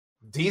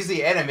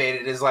 DC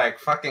animated is like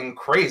fucking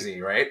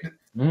crazy, right?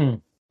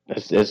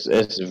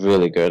 It's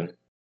really good.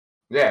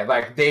 Yeah,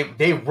 like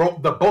they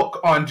wrote the book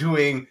on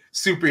doing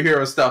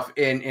superhero stuff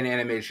in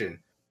animation.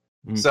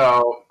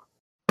 So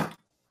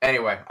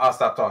anyway, I'll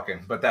stop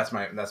talking. But that's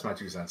my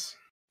 2 cents.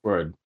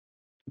 Word.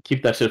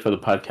 Keep that shit for the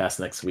podcast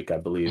next week, I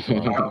believe.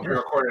 You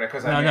recorded it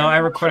because I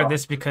recorded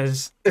this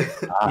because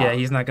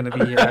he's not going to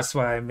be here. That's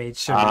why I made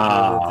sure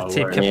the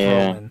tape kept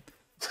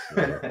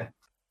rolling.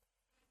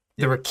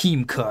 The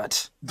Rackeem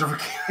cut.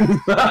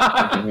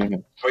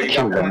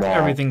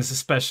 Everything's a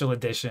special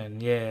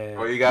edition. Yeah.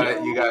 Well, you got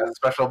a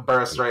special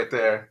burst right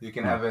there. You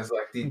can have as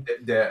like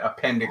the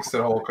appendix to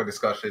the whole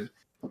discussion.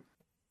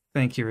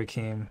 Thank you,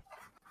 Rackeem.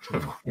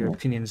 Your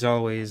opinion's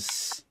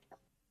always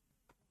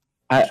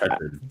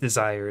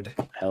desired.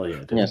 Hell yeah.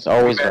 Dude. Yes,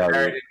 always valued.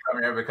 Barry didn't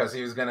come here because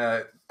he was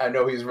gonna. I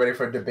know he's ready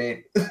for a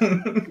debate.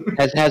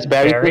 Has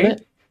Barry seen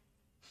it?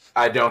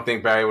 I don't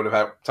think Barry would have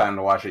had time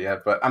to watch it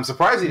yet, but I'm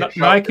surprised he didn't.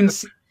 No, I can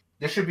see.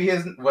 This should be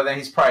his. Well, then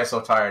he's probably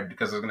so tired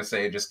because I was gonna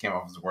say it just came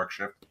off his work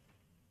shift.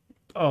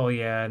 Oh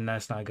yeah, and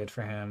that's not good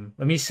for him.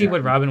 Let me see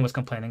what Robin was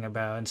complaining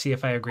about and see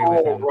if I agree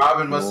with him.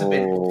 Robin must have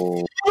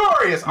been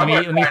furious.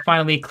 Let me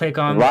finally click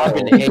on.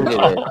 Robin hated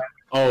it.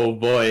 Oh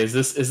boy, is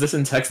this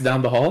in text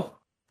down the hall?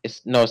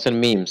 It's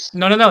in memes.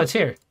 No, it's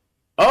here.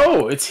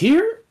 Oh, it's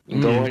here.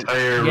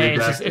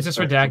 It's just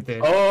redacted.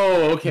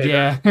 Oh, okay.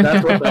 Yeah,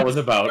 that's what that was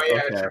about. Oh, yeah,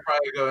 okay. I should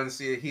probably go and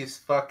see it. He's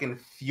fucking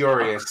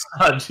furious.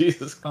 Oh,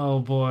 Jesus. Oh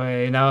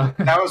boy, now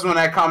that was when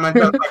I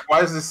commented like,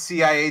 "Why is the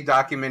CIA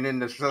document in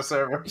the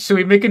server?" Should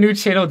we make a new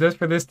channel just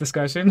for this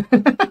discussion?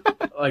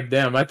 Like,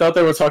 damn, I thought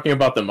they were talking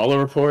about the Mueller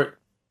report.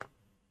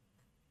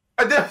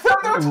 I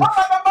thought they were talking about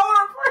the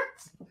Mueller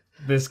report.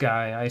 This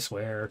guy, I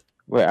swear.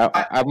 Wait,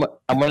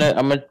 I'm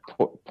gonna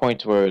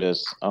point to where it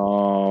is.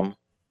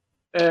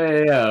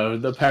 Yeah,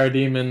 the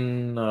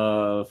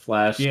Parademon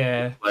Flash.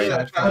 Yeah.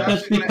 But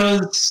that's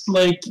because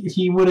like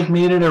he would have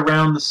made it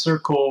around the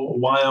circle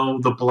while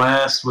the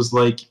blast was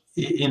like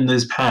in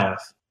this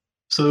path,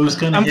 so it was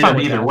gonna hit him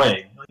either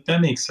way. Like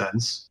that makes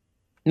sense.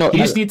 No, he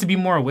just needs to be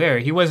more aware.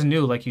 He was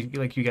new, like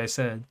you guys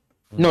said.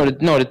 No,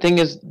 the thing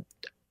is,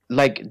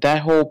 like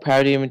that whole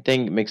Parademon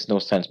thing makes no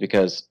sense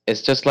because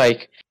it's just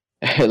like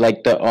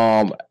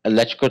the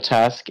electrical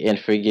task in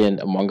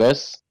friggin' Among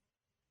Us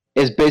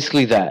is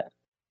basically that.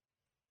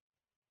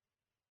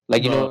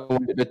 Like, you know,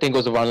 when the thing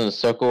goes around in a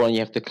circle and you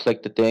have to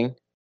click the thing.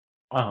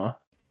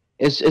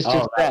 It's just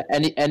that,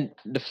 and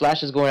the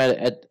Flash is going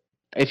at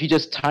if you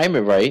just time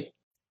it right,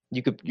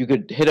 you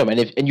could hit him,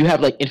 and you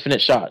have like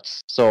infinite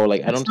shots. So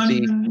like I don't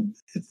see.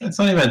 It's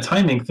not even a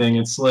timing thing.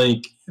 It's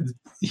like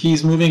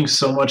he's moving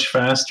so much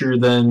faster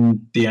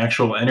than the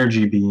actual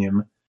energy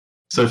beam.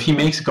 So if he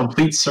makes a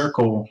complete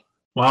circle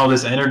while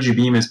this energy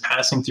beam is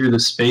passing through the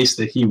space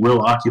that he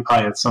will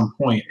occupy at some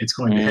point, it's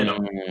going to hit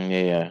him.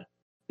 Yeah.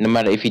 No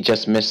matter if he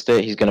just missed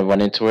it, he's gonna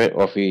run into it,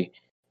 or if he.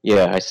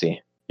 Yeah, I see.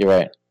 You're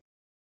right.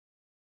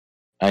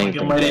 I think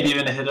it might have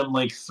even hit him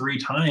like 3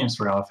 times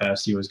for how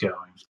fast he was going.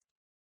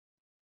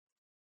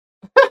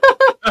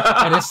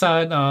 I just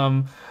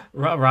saw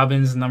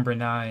Robin's number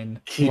 9.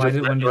 Why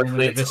did Wonder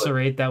Woman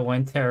eviscerate that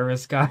one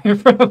terrorist guy in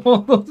front of all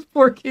those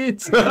poor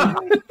kids? Why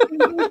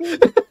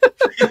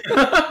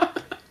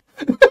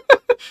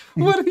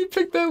did he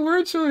pick that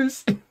word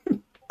choice?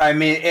 I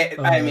mean,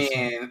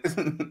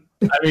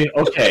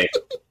 okay.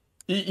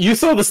 You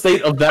saw the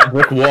state of that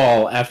brick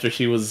wall after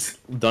she was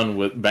done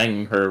with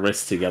banging her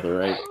wrists together,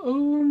 right?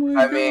 Oh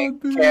my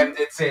god! Cam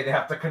did say they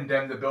have to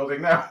condemn the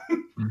building now.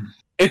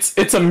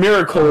 It's a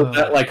miracle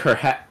that like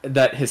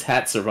that his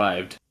hat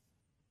survived.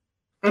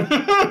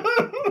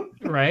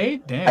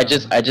 Right? Damn. I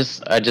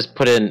just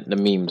put in the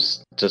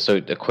memes just so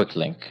a quick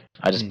link.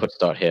 I just put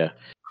start here,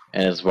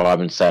 and it's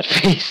Robin's sad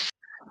face.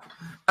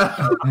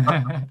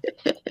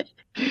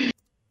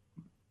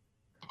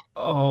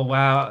 Oh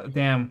wow!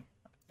 Damn.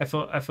 I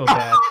feel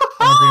bad.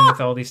 I'm agreeing with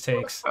all these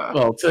takes.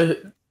 Well,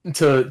 to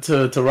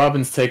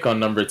Robin's take on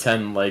number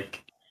 10,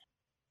 like,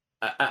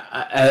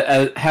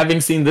 I,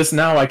 having seen this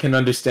now, I can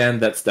understand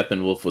that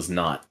Steppenwolf was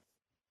not.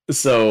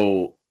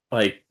 So,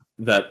 like,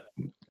 that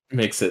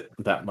makes it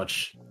that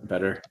much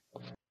better.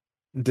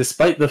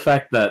 Despite the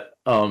fact that,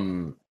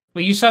 Well,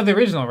 you saw the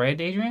original,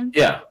 right, Adrian?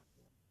 Yeah.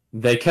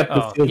 They kept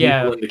the field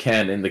people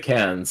in the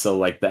can, so,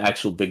 like, the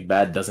actual big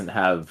bad doesn't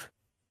have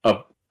a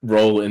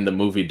role in the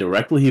movie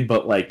directly,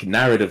 but like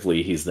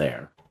narratively he's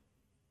there.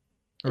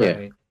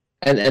 Right.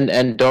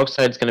 And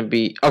Darkseid's gonna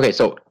be okay.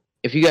 So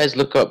if you guys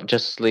look up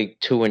Justice League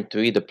 2 and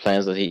 3, the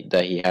plans that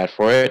he had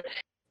for it,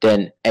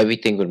 then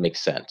everything would make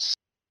sense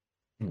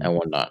and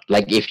whatnot.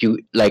 Like if you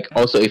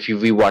also if you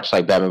rewatch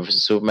like Batman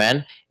vs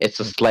Superman,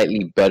 it's a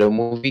slightly better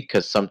movie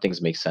because some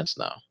things make sense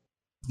now.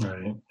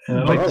 Right. And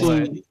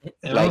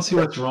I don't see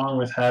what's wrong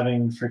with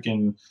having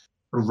freaking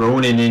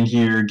Ronin in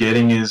here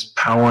getting his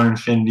power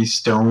Infinity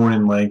Stone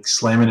and like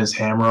slamming his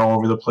hammer all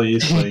over the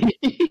place. Like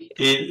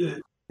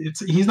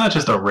he's not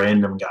just a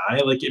random guy.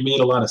 Like it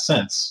made a lot of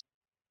sense.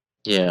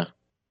 Yeah.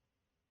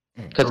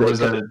 That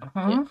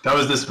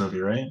was this movie,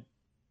 right?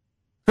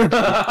 He's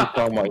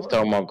talking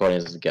about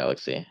Guardians of the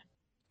Galaxy.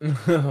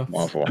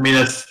 I mean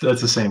that's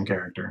the same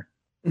character.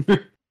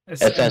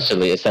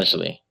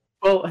 Essentially.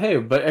 Well, hey,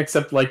 but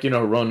except like,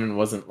 Ronan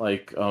wasn't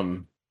like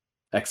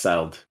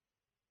exiled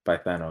by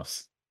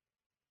Thanos.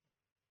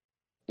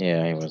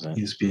 Yeah, he wasn't.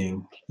 He's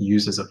being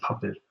used as a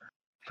puppet.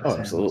 Oh,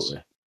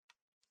 absolutely.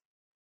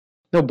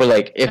 No, but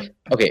like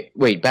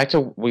back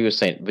to what you were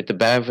saying with the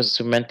Batman vs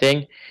Superman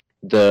thing.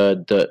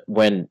 The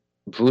when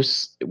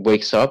Bruce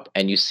wakes up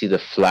and you see the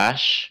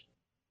Flash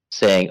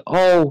saying,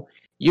 "Oh,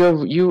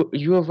 you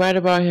were right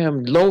about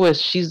him, Lois.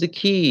 She's the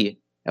key,"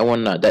 and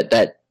whatnot.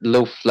 That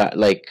little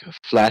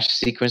Flash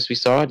sequence we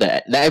saw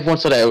that everyone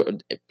saw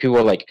that people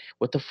were like,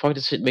 "What the fuck?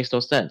 This shit makes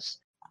no sense."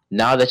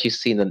 Now that you've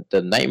seen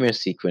the nightmare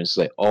sequence,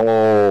 like,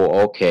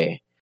 oh,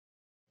 okay.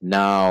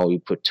 Now you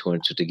put 2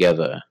 and 2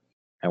 together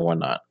and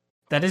whatnot.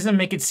 That doesn't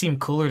make it seem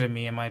cooler to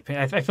me, in my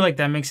opinion. I feel like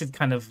that makes it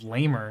kind of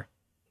lamer.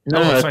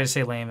 No, sorry to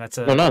say lame. That's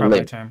a not proper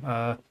lame.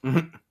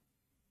 term.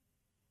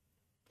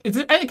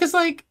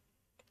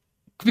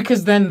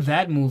 Because then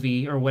that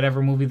movie or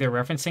whatever movie they're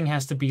referencing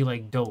has to be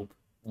like dope.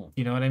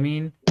 You know what I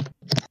mean?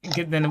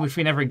 Then if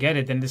we never get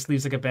it, then this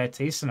leaves like a bad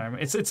taste in our.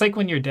 It's like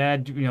when your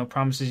dad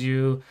promises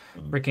you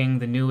freaking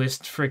the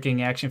newest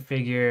freaking action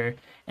figure,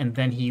 and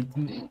then he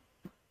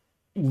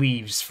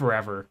leaves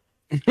forever.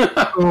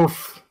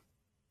 Oof.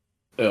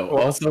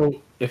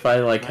 Also, if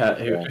I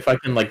if I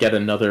can like get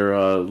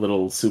another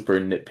little super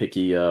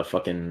nitpicky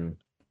fucking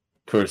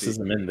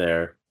criticism in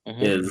there,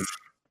 is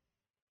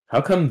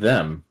how come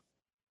them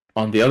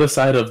on the other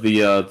side of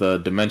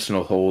the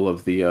dimensional hole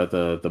of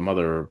the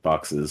mother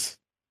boxes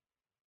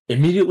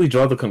immediately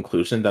draw the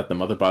conclusion that the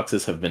mother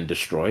boxes have been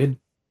destroyed?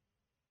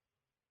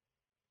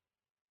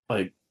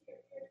 Like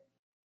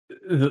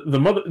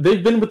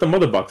they've been with the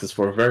mother boxes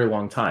for a very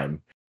long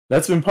time.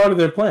 That's been part of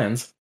their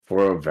plans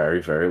for a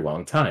very, very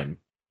long time.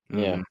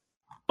 Yeah.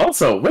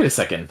 Also, wait a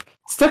second.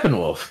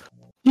 Steppenwolf.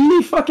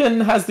 He fucking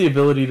has the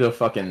ability to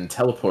fucking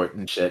teleport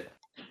and shit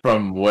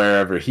from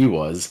wherever he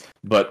was.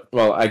 But,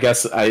 well, I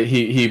guess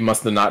he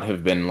must not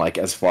have been, like,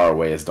 as far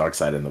away as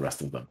Darkseid and the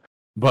rest of them.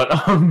 But,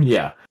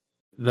 yeah.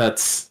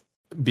 That's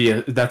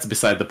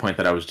beside the point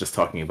that I was just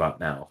talking about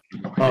now.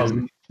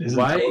 Isn't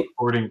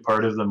teleporting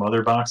part of the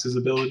mother box's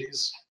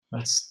abilities?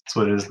 That's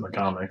what it is in the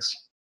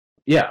comics.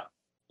 Yeah.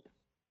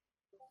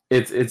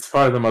 It's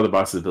part of the mother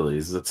box's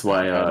abilities. That's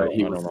why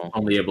he was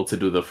only able to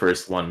do the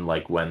first one,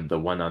 like when the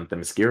one on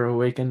Themyscira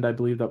awakened, I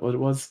believe that what it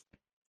was.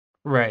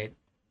 Right.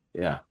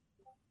 Yeah.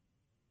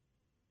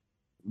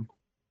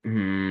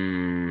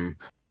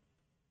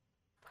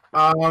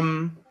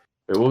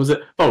 Wait, what was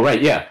it? Oh,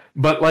 right, yeah.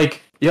 But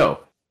like, yo,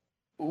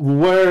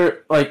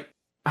 where like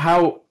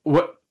how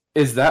what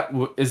is that?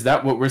 Is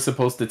that what we're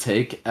supposed to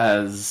take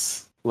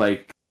as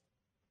like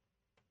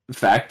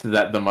fact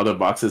that the mother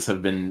boxes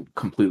have been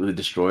completely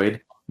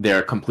destroyed?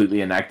 They're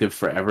completely inactive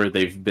forever.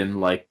 They've been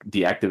like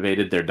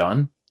deactivated. They're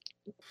done.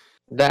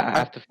 That I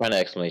have to find an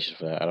explanation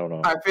for that. I don't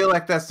know. I feel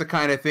like that's the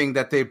kind of thing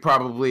that they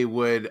probably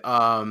would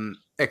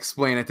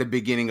explain at the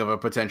beginning of a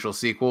potential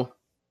sequel,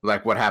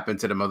 like what happened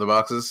to the mother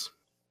boxes.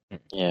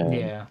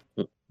 Yeah.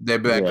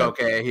 They'd be like,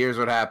 okay, here's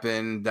what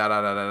happened. Da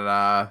da da da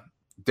da.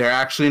 They're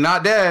actually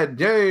not dead.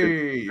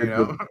 Yay! You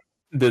know.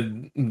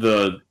 Did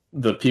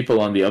the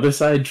people on the other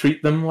side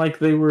treat them like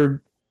they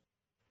were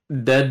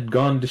dead,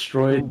 gone,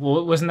 destroyed?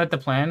 Well, wasn't that the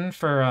plan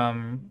for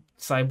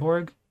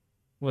Cyborg?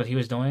 What he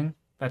was doing?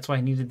 That's why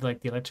he needed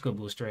like the electrical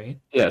boost, right?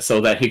 Yeah,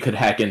 so that he could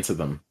hack into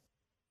them.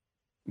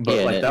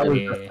 But like that was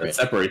to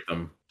separate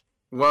them.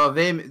 Well,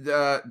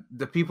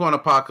 the people on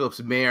Apocalypse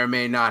may or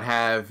may not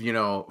have,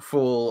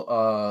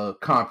 full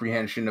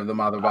comprehension of the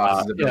mother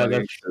box's ability. Yeah,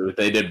 that's true.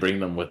 They did bring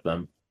them with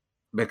them.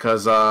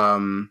 Because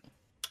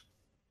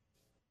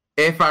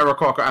if I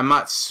recall, I'm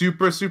not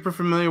super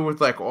familiar with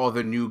like all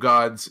the New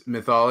Gods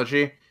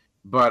mythology,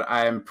 but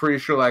I'm pretty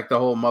sure like the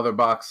whole mother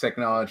box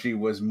technology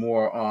was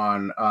more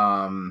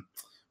on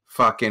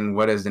fucking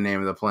what is the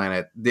name of the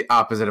planet? The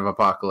opposite of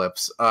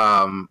Apocalypse,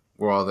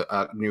 where all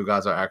the New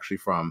Gods are actually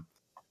from.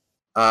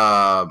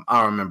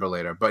 I'll remember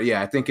later, but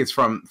yeah, I think it's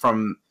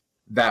from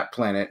that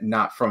planet,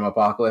 not from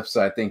Apocalypse.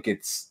 So I think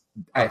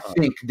I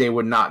think they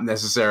would not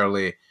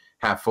necessarily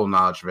have full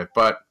knowledge of it,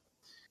 but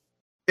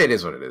it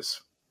is what it is.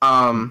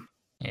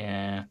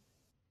 Yeah.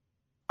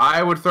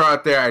 I would throw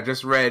out there. I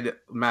just read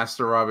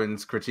Master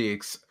Robin's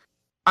critiques.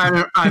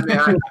 I'm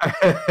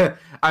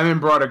in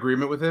broad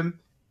agreement with him.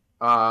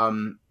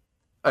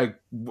 Like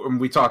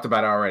we talked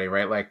about it already,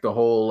 right? Like the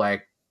whole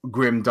like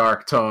grim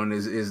dark tone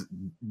is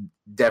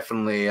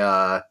definitely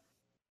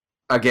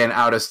again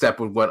out of step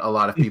with what a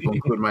lot of people,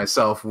 including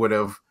myself, would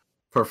have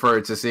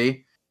preferred to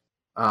see.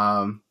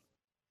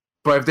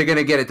 But if they're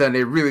gonna get it done,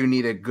 they really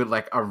need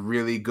a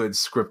really good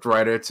script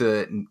writer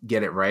to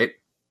get it right,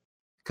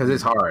 because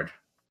it's hard.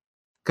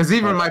 Because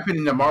even in my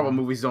opinion, the Marvel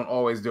movies don't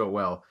always do it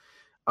well.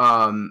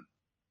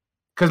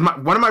 Because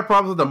one of my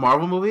problems with the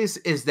Marvel movies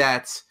is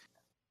that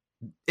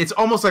it's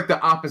almost like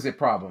the opposite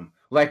problem.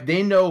 Like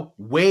they know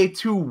way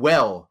too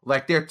well,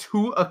 like they're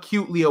too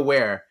acutely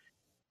aware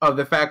of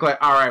the fact, like,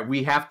 all right,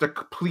 we have to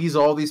please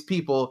all these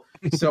people,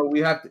 so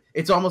we have to.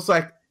 It's almost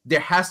like there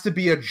has to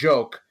be a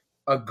joke.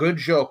 A good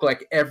joke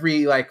like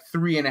every like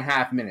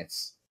 3.5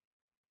 minutes,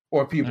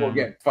 or people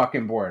get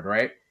fucking bored,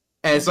 right?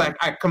 And it's like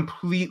I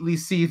completely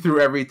see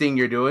through everything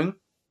you're doing.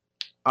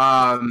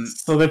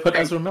 So they put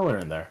Ezra Miller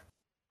in there.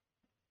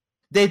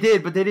 They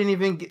did, but they didn't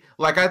even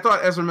like. I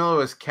thought Ezra Miller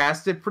was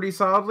casted pretty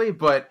solidly,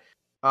 but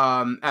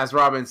as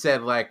Robin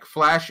said, like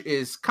Flash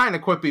is kind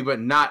of quippy, but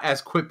not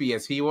as quippy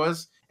as he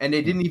was, and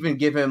they didn't even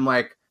give him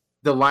like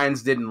the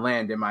lines didn't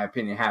land, in my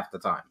opinion, half the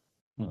time.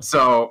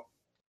 So.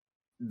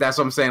 That's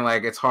what I'm saying.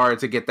 Like, it's hard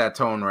to get that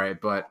tone right,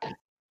 but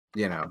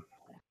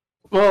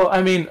Well,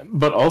 I mean,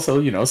 but also,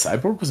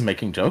 Cyborg was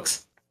making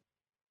jokes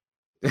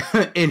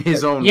in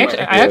his own way.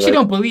 I actually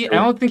don't believe. I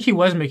don't think he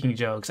was making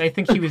jokes. I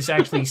think he was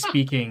actually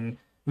speaking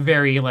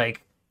very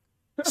like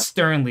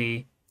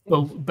sternly.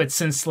 But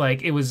since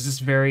like it was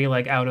just very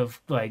like out of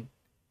like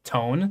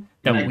tone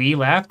that we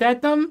laughed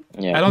at them,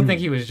 I don't think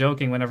he was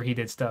joking whenever he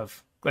did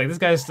stuff. Like this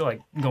guy's still like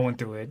going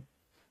through it.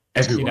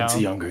 Everyone's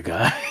a younger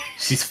guy.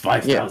 She's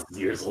 5,000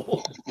 years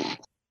old.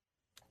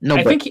 No,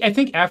 I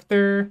think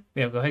after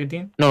go ahead,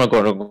 Dean. No,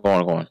 go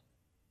on.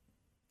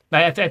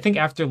 I think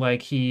after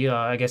like he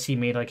I guess he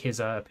made like his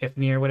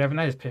epiphany or whatever,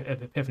 not his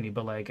epiphany,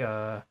 but like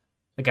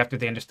after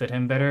they understood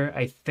him better.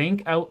 I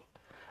think I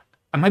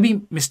might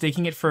be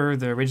mistaking it for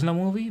the original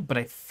movie, but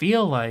I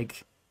feel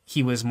like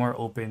he was more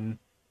open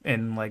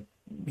and like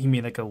he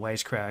made like a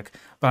wisecrack.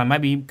 But I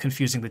might be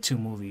confusing the two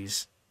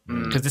movies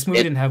because this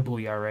movie didn't have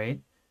Booyah,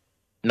 right?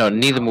 No,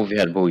 neither movie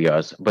had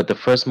Booyahs, but the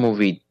first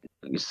movie,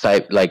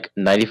 like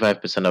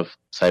 95% of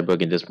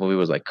Cyborg in this movie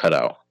was like cut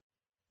out.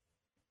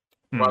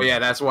 Well, yeah,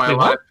 that's why a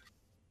lot.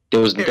 There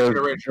was no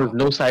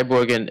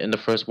Cyborg in the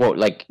first. Well,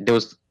 like there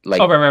was like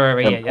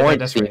right. Yeah,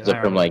 that's right.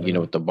 From like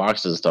with the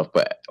boxes and stuff,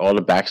 but all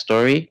the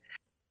backstory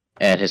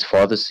and his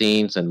father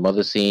scenes and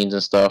mother scenes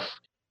and stuff,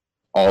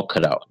 all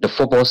cut out. The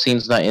football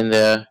scene's not in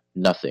there.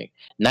 Nothing.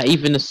 Not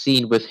even the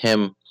scene with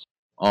him,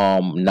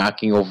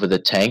 knocking over the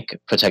tank,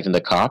 protecting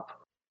the cop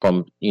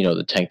from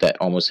the tank that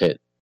almost hit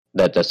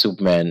that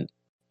Superman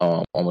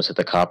almost hit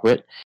the cop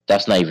with.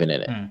 That's not even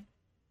in it.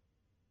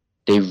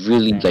 They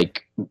really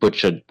like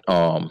butchered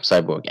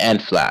Cyborg and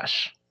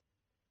Flash.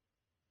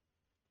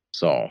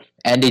 So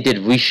and they did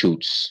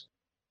reshoots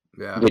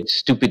with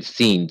stupid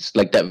scenes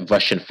like that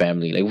Russian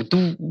family. Like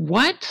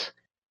what?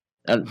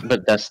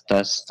 But that's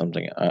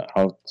something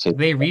I'll say.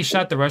 They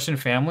reshot the Russian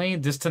family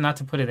just not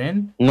to put it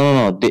in.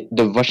 No.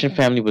 The Russian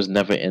family was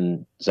never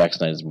in Zack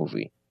Snyder's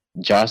movie.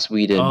 Joss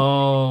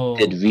Whedon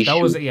did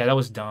reshoot. That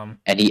was dumb.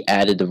 And he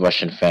added the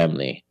Russian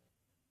family.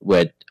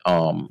 where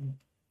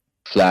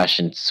Flash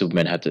and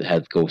Superman had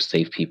to go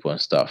save people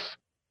and stuff.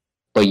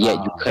 But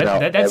yet you cut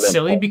out. That's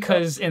silly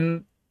because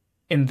in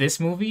this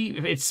movie,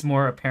 it's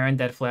more apparent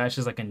that Flash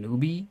is like a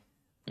newbie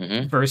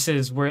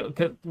versus where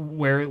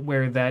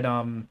that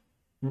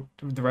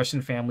the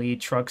Russian family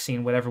truck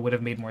scene, whatever, would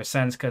have made more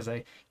sense because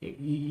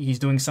he's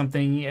doing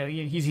something.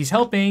 He's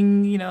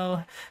helping,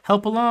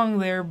 help along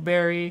there,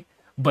 Barry.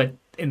 But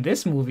in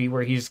this movie,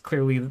 where he's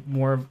clearly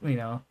more,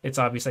 it's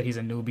obvious that he's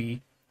a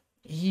newbie.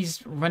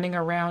 He's running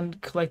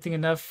around collecting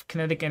enough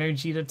kinetic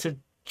energy to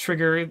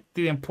trigger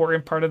the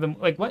important part of them.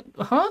 Like what?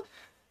 Huh?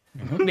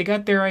 They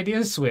got their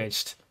ideas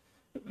switched.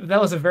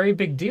 That was a very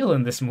big deal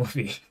in this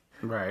movie.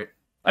 Right.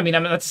 I mean,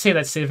 I'm not to say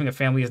that saving a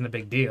family isn't a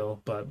big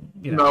deal, but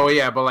No,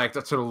 yeah, but like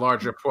that's sort of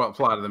larger plot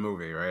of the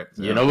movie, right?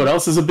 So, You know what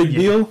else is a big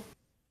deal?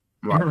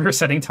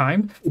 Resetting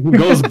time.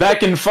 Goes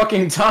back in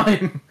fucking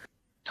time.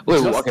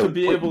 Wait, Just to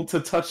be able to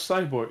touch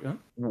Cyborg. Huh?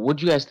 What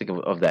do you guys think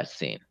of that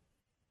scene?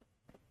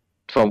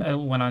 From It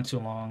went on too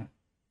long.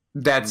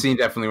 That scene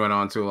definitely went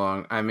on too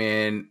long. I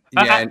mean,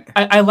 I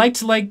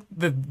liked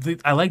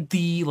I liked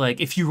the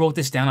if you wrote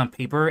this down on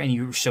paper and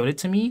you showed it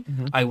to me,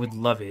 I would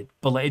love it.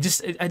 But like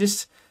I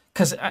just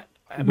because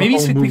maybe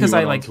it's because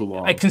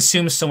I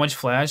consume so much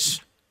Flash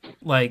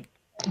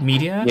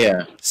media.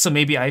 Yeah. So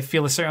maybe I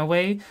feel a certain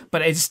way,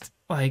 but I just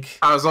like.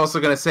 I was also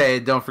gonna say,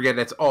 don't forget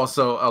it's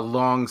also a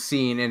long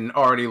scene in an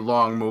already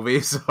long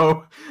movie,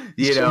 so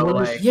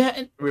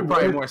we're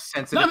probably more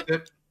sensitive to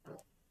it.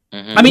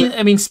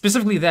 I mean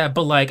specifically that,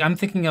 but like I'm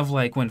thinking of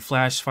like when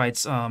Flash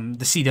fights the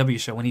CW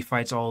show, when he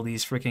fights all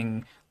these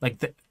freaking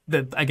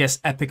the I guess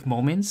epic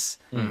moments,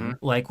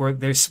 like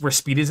where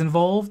speed is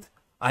involved.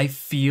 I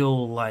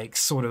feel like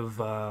sort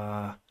of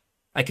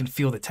I can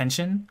feel the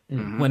tension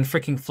when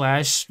freaking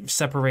Flash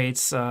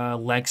separates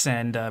Lex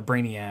and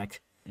Brainiac.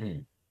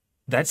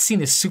 That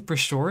scene is super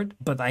short,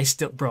 but I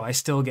still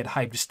get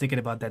hyped just thinking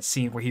about that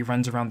scene where he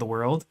runs around the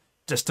world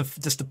just to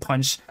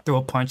throw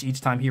a punch each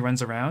time he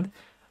runs around.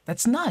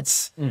 That's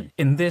nuts.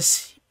 In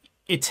this,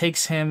 it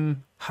takes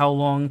him how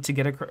long to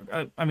get across?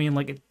 I mean,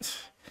 like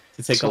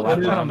to take a lap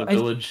around the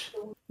village.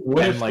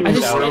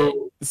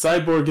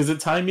 Cyborg, is it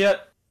time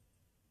yet?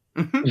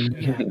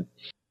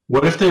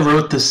 What if they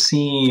wrote the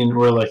scene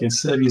where, like,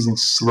 instead of using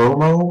slow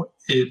mo,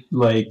 it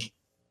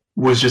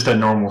was just at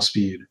normal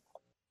speed?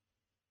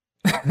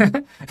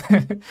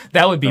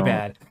 That would be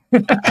bad.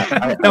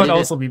 That would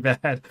also be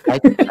bad. I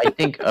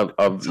think of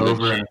it's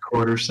over in a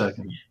quarter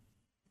second.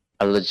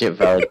 A legit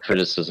valid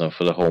criticism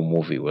for the whole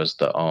movie was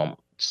the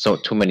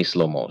too many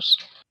slow mos.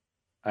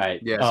 All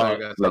right. Yeah,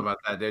 sorry guys about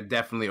that. They're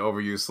definitely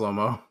overused slow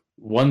mo.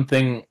 One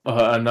thing,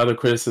 another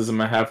criticism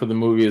I have for the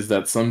movie is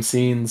that some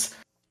scenes,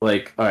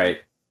 like, all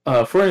right,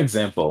 for an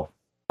example,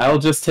 I'll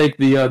just take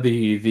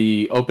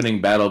the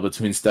opening battle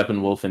between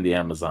Steppenwolf and the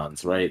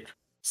Amazons, right?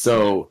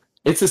 So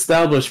it's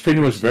established pretty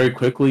much very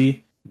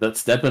quickly that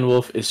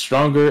Steppenwolf is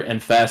stronger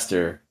and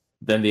faster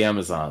than the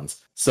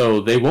Amazons.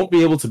 So they won't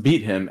be able to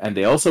beat him, and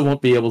they also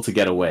won't be able to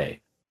get away.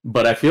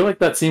 But I feel like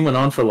that scene went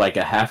on for like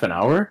a half an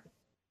hour.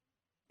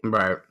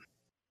 Right.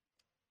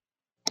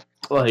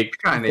 Like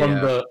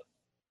the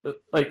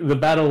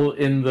battle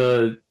in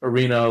the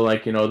arena,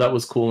 that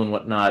was cool and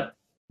whatnot.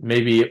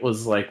 Maybe it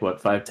was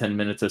 5-10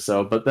 minutes or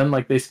so, but then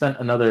they spent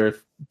another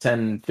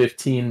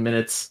 10-15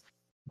 minutes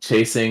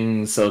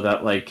chasing so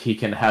that he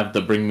can have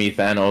the Bring Me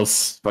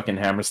Thanos fucking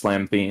hammer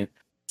slam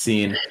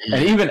scene.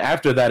 And even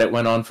after that, it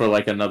went on for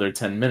another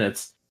 10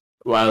 minutes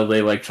while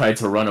they tried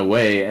to run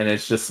away, and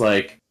it's just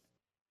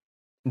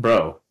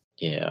bro.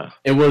 Yeah.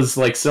 It was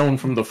shown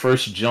from the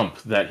first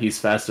jump that he's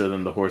faster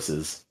than the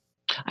horses.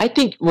 I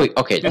think. Wait.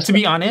 Okay. To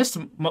be honest,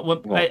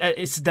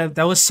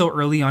 that was so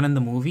early on in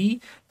the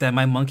movie that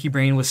my monkey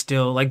brain was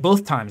still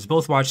both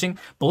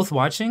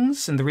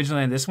watchings, and the original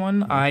and this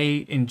one.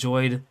 I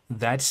enjoyed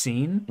that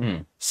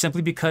scene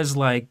simply because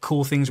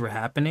cool things were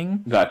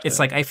happening. Gotcha. It's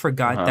I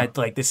forgot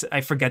that this. I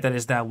forget that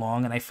it's that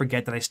long, and I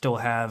forget that I still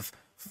have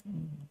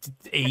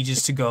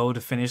ages to go to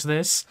finish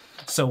this.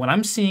 So when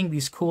I'm seeing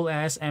these cool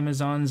ass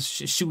Amazons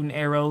shooting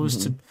arrows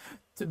to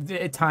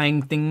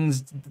tying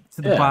things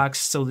to the box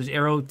so the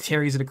arrow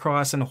carries it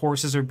across and the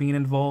horses are being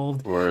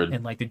involved. Word.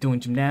 And they're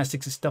doing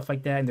gymnastics and stuff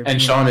like that. And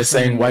Sean is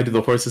saying, why do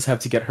the horses have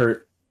to get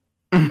hurt?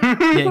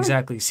 Yeah,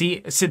 exactly.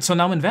 See, so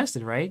now I'm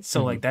invested, right?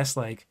 So that's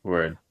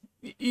word.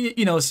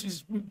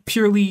 It's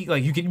purely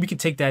we can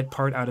take that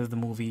part out of the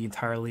movie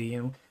entirely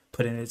and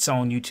put in its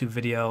own YouTube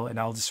video, and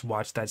I'll just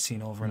watch that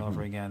scene over and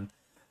over again.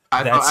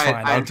 That's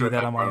fine. I'll do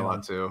that on my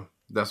own too.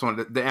 That's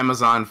one. The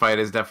Amazon fight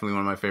is definitely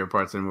one of my favorite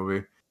parts of the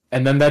movie.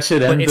 And then that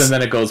shit ends, and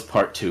then it goes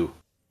part 2.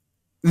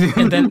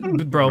 And then,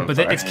 bro, but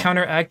it's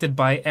counteracted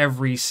by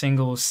every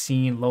single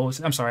scene.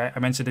 Lois, I'm sorry, I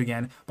mentioned it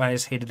again, but I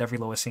just hated every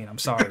Lois scene. I'm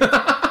sorry.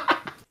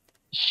 I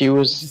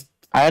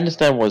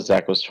understand what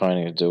Zach was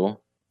trying to do.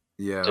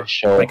 Yeah. To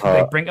show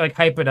her.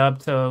 Hype it up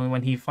to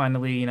when he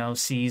finally,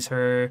 sees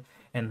her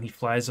and he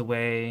flies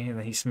away and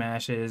then he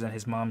smashes and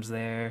his mom's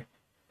there.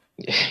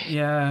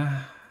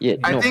 Yeah. Yeah.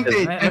 I think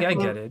I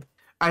get it.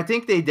 I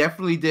think they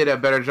definitely did a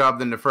better job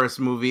than the first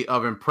movie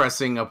of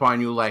impressing upon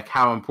you like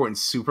how important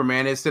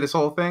Superman is to this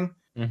whole thing.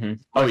 Mm-hmm.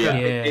 Oh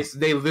yeah,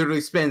 they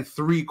literally spend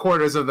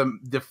 3/4 of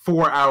the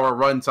 4-hour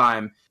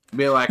runtime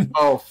being like,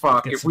 oh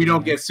fuck, if we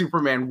don't get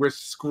Superman, we're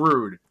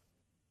screwed.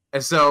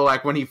 And so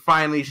like when he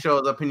finally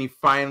shows up and he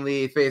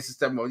finally faces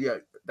them, well, yeah,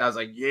 that was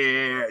like,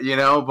 yeah, you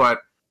know.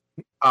 But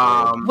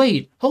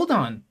wait, hold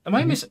on, am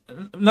I miss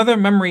another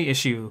memory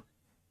issue?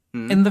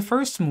 Hmm? In the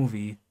first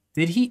movie,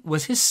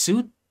 was his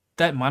suit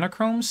that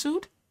monochrome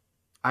suit?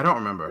 I don't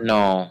remember.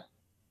 No.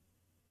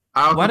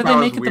 Why did they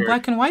make it the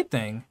black and white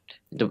thing?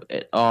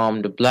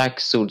 The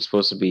black suit's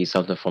supposed to be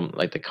something from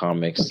like the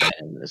comics,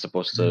 and it's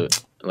supposed to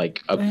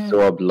like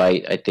absorb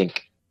light. I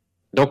think.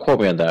 Don't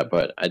quote me on that,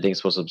 but I think it's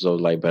supposed to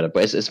absorb light better.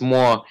 But it's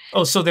more.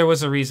 Oh, so there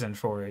was a reason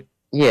for it.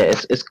 Yeah,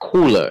 it's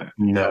cooler.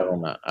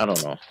 No, I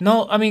don't know.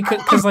 No, I mean,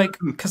 cause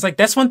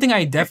that's one thing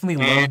I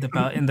definitely loved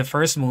about in the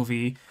first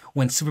movie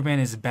when Superman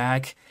is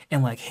back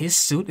and like his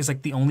suit is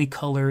like the only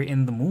color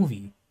in the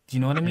movie. Do you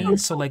know what I mean?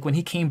 So like when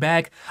he came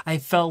back, I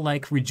felt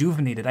like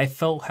rejuvenated. I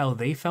felt how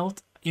they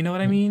felt. You know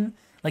what I mean?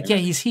 Like, yeah,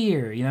 he's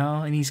here, you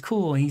know, and he's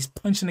cool, and he's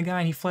punching the guy,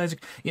 and he flies,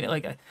 you know,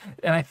 like,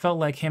 and I felt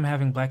like him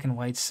having black and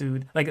white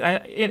suit. Like,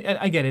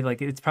 I get it.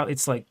 Like,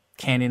 it's like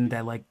canon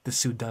that like the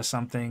suit does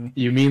something.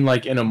 You mean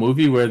like in a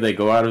movie where they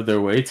go out of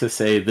their way to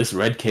say this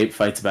red cape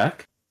fights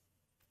back?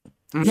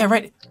 Yeah,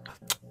 right.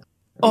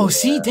 Oh,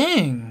 see,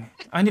 dang.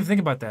 I didn't even think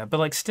about that. But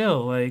like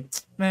still, like,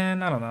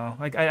 man, I don't know.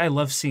 Like I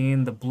love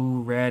seeing the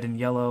blue, red, and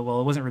yellow.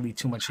 Well, it wasn't really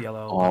too much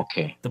yellow. Oh,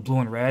 okay. The blue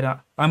and red.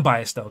 I'm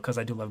biased though, because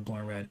I do love blue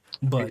and red.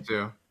 But Me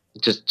too.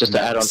 Just to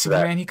add on to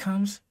Superman, that, he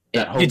comes.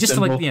 That Yeah, just to,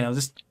 like, symbol. you know,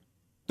 just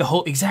the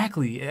whole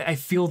exactly. I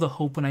feel the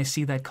hope when I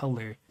see that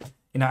color.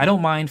 You know, I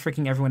don't mind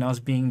freaking everyone else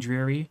being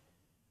dreary,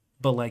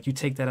 but like you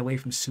take that away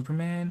from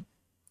Superman.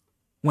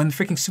 When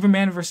freaking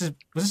Superman was it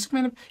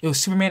Superman? It was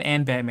Superman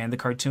and Batman, the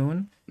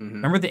cartoon. Mm-hmm.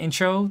 Remember the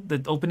intro,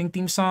 the opening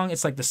theme song?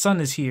 It's like the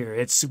sun is here.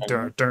 It's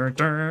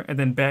and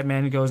then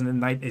Batman goes and the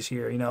night is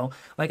here. You know,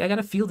 like I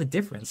gotta feel the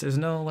difference. There's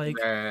no like,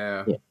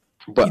 Yeah.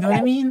 but you know what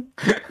I mean?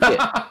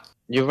 yeah,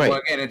 you're right.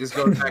 Well, again, it just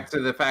goes back to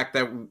the fact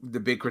that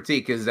the big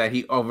critique is that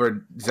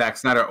Zack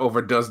Snyder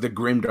overdoes the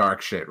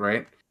grimdark shit,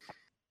 right?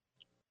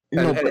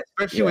 And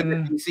especially with the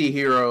DC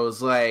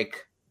heroes,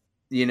 like,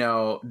 you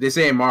know, this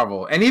ain't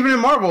Marvel. And even in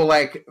Marvel,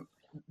 like,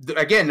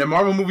 again, the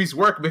Marvel movies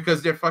work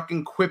because they're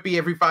fucking quippy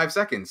every 5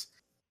 seconds.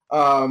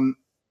 The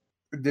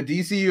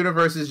DC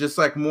universe is just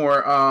like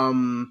more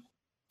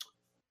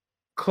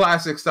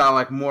classic style,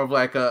 like more of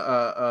like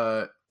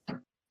a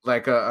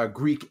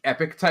Greek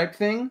epic type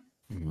thing.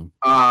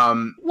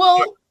 Mm-hmm.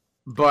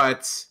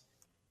 But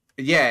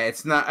yeah,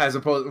 it's not as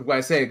opposed. What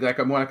I say,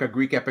 like more like a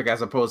Greek epic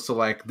as opposed to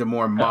like the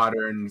more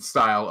modern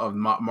style of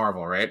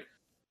Marvel, right?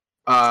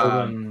 So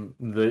then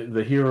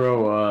the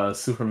hero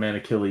Superman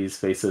Achilles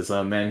faces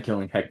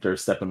man-killing Hector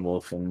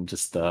Steppenwolf and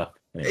just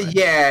anyway.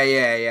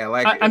 Yeah.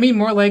 Like I mean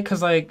more like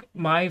because like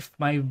my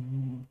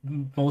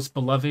most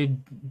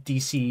beloved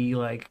DC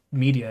like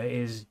media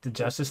is the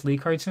Justice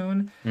League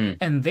cartoon,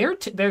 and they're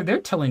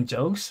telling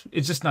jokes.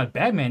 It's just not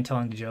Batman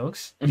telling the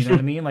jokes. You know what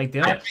I mean? Like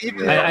I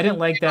didn't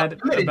like that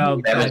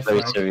about That was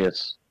very Batfleck.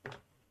 serious.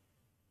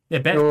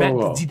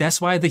 Yeah, see,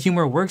 that's why the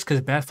humor works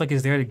because Batfleck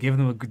is there to give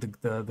them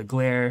the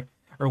glare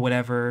or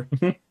whatever.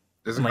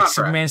 there's And, like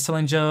Superman's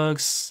telling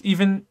jokes.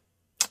 Even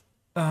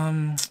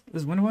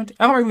is Wonder Woman?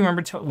 I don't really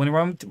remember Wonder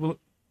Woman.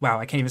 Wow,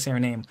 I can't even say her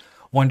name.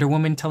 Wonder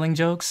Woman telling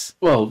jokes.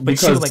 Well, But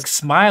because she would like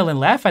smile and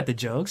laugh at the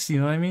jokes. You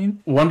know what I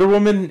mean? Wonder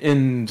Woman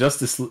in the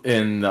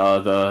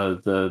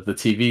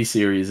TV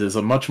series is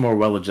a much more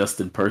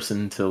well-adjusted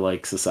person to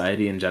like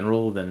society in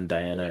general than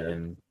Diana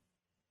in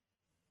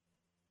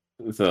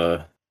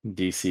the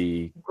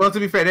DC. Well, to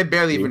be fair, they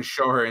barely even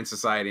show her in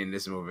society in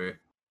this movie.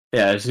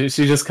 Yeah, she's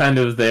just kind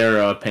of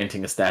there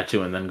painting a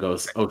statue and then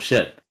goes, "Oh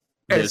shit,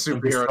 It's there's a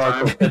superhero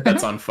historical time." pit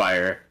that's on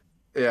fire."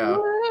 Yeah.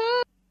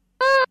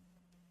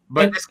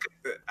 But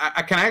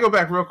can I go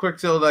back real quick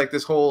to like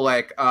this whole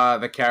like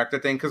the character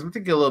thing, because I'm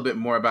thinking a little bit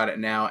more about it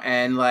now,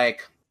 and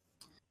like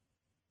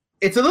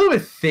it's a little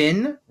bit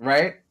thin,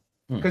 right?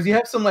 Because you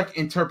have some like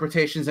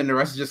interpretations and the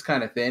rest is just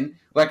kind of thin.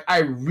 Like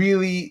I'm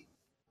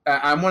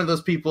one of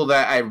those people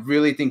that I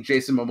really think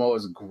Jason Momoa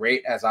is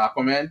great as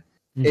Aquaman.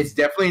 It's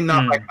definitely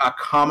not like a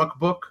comic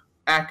book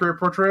accurate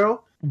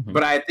portrayal,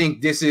 but I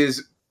think this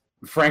is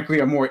frankly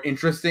a more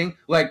interesting,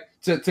 like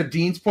to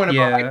Dean's point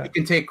about like, you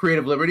can take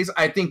creative liberties.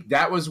 I think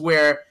that was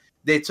where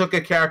they took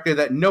a character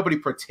that nobody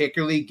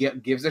particularly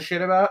gives a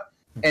shit about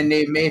and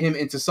they made him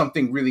into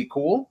something really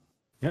cool.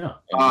 Yeah.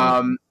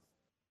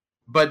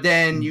 But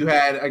then you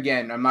had,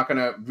 again, I'm not going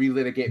to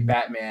relitigate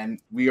Batman.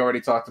 We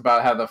already talked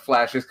about how the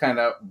Flash is kind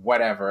of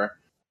whatever.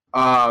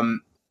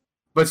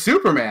 But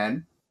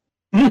Superman,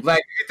 like,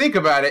 if you think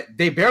about it,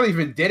 they barely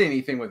even did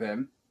anything with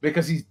him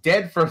because he's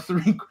dead for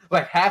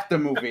half the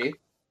movie.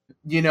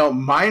 You know,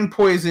 mind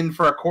poisoned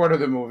for a quarter of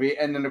the movie,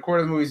 and then the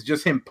quarter of the movie is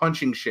just him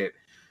punching shit.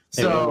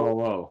 So,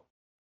 whoa.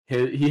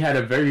 He had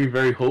a very,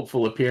 very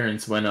hopeful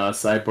appearance when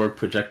Cyborg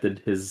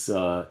projected his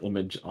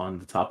image on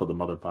the top of the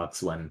mother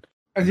box when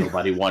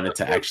nobody wanted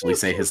to actually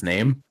say his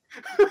name.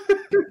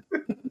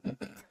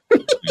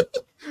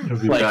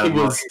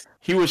 Like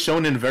he was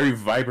shown in very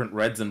vibrant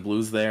reds and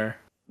blues there.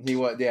 He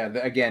was, yeah.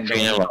 Again, like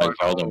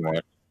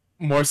Voldemort.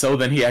 More so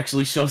than he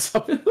actually shows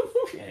up in the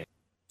movie.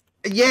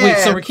 Yeah. Wait,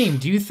 so Rackeem,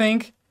 do you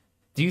think,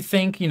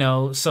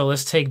 so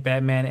let's take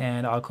Batman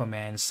and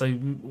Aquaman. So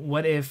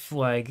what if,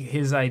 like,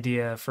 his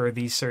idea for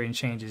these certain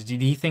changes, do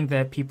you think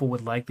that people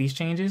would like these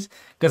changes?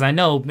 Because I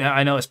know,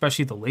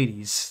 especially the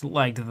ladies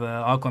liked the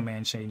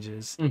Aquaman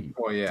changes.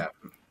 Well, yeah.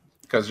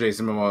 Because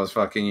Jason Momoa is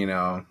fucking,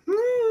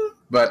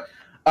 but...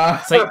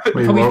 it's like,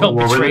 we felt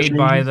betrayed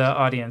by the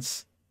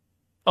audience.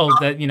 Oh,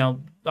 that,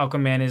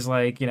 Aquaman is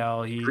like, he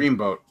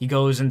Dreamboat. He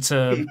goes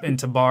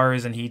into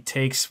bars and he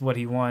takes what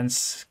he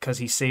wants because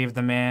he saved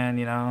the man,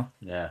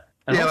 Yeah.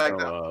 And yeah, also,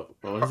 like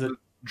what was it?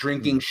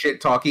 Drinking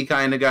shit talky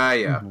kind of guy,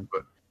 yeah. Mm-hmm.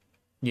 But...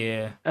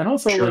 Yeah. And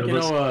also,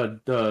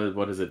 like,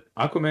 what is it?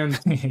 Aquaman.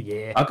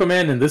 Yeah.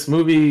 Aquaman in this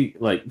movie,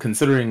 like,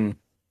 considering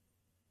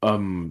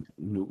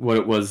what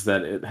it was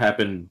that it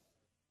happened,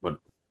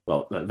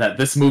 that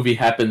this movie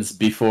happens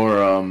before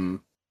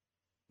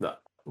Wet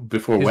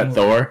movie.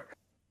 Thor.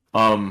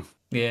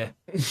 Yeah.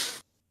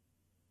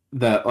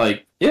 That,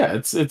 like, yeah,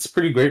 it's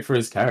pretty great for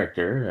his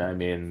character. I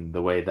mean,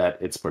 the way that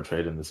it's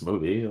portrayed in this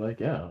movie, like,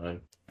 yeah.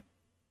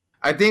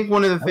 I think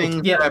one of the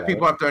things that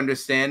people have to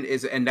understand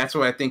is, and that's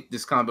why I think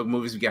this comic book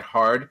movies get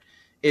hard,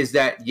 is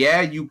that,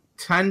 yeah, you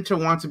tend to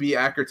want to be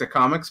accurate to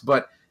comics,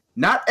 but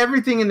not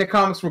everything in the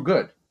comics were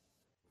good,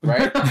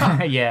 right?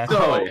 Yeah.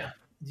 So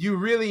you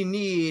really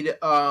need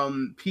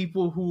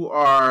people who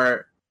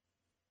are,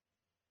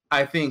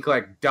 I think,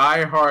 like,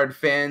 diehard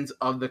fans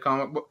of the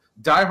comic book,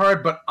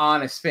 diehard but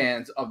honest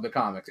fans of the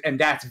comics, and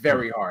that's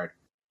very hard.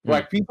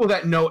 Like, people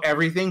that know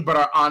everything but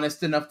are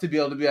honest enough to be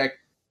able to be like,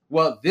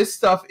 well, this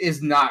stuff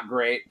is not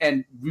great,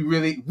 and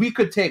we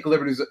could take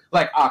liberties,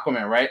 like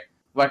Aquaman, right?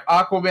 Like,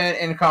 Aquaman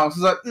in comics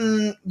is like,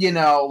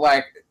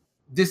 like,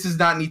 this does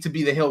not need to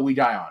be the hill we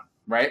die on,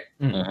 right?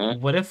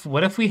 Mm-hmm. What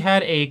if we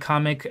had a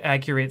comic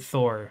accurate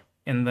Thor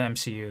in the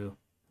MCU?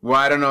 Well,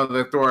 I don't know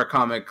the Thor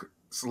comics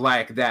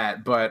like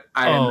that, but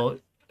I'd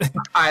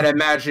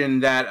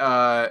imagine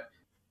that.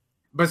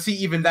 But see,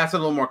 even that's a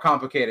little more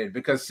complicated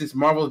because since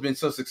Marvel has been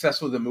so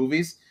successful with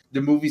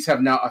the movies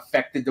have now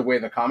affected the way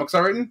the comics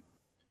are written.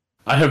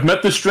 I have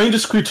met the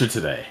strangest creature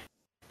today.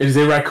 It is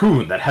a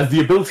raccoon that has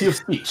the ability of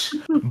speech.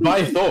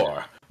 By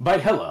Thor, by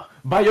Hela,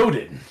 by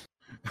Odin.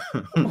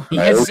 He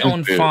has his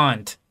own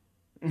font.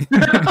 He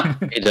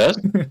does?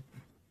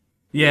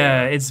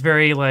 Yeah, it's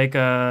very like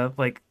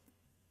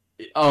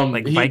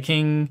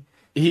Viking.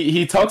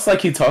 He talks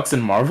like he talks in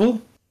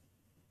Marvel.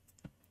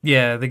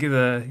 Yeah,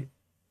 the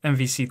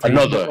MVC thing.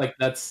 Another. Like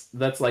that's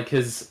like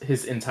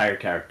his entire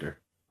character.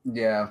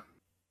 Yeah.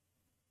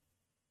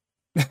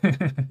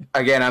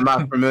 Again, I'm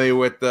not familiar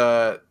with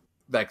the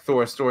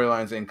Thor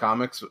storylines in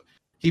comics.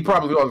 He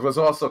probably was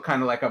also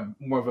kind of like a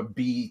more of a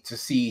B to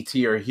C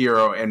tier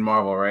hero in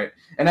Marvel, right?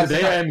 And that's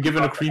today I am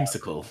given a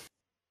creamsicle.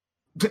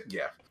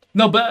 Yeah.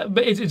 No, but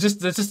it's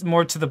just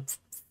more to the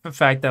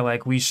fact that,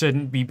 like, we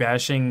shouldn't be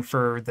bashing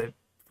for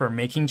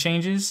making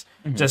changes,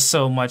 just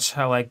so much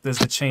how, like, does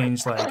the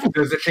change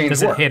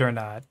does it hit or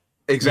not?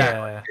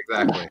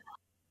 Exactly.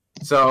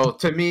 So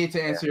to me,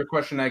 to answer your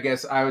question, I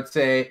guess I would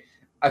say,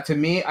 to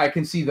me, I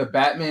can see the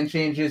Batman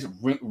changes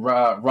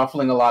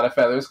ruffling a lot of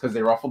feathers because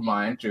they ruffled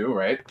mine too,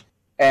 right?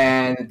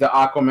 And the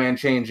Aquaman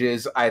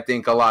changes, I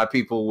think a lot of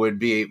people would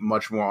be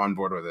much more on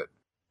board with it.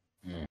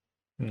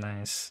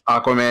 Nice.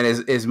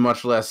 Aquaman is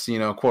much less,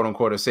 quote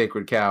unquote, a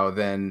sacred cow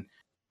than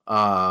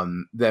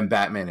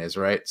Batman is,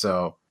 right?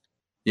 So,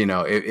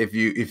 if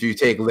you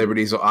take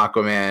liberties with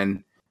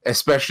Aquaman,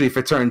 especially if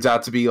it turns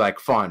out to be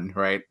like fun,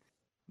 right?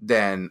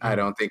 Then I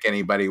don't think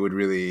anybody would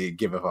really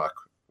give a fuck.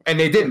 And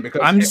they didn't,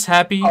 because I'm just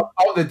happy.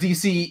 All the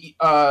DC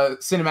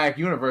cinematic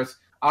universe,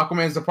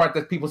 Aquaman is the part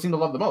that people seem to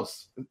love the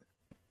most.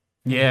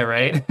 Yeah,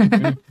 right.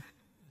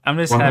 I'm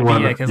just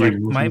happy because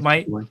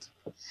my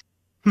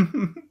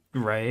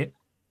right.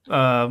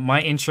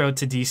 My intro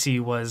to DC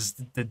was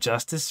the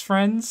Justice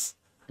Friends,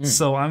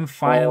 so I'm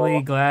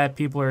finally glad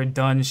people are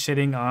done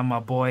shitting on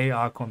my boy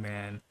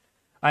Aquaman.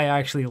 I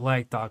actually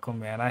liked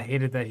Aquaman. I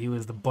hated that he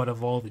was the butt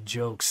of all the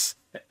jokes.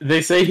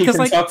 They say he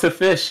can talk to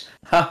fish.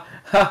 Ha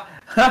ha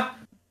ha.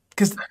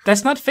 Because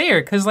that's not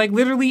fair. Because, like,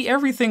 literally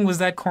everything was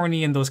that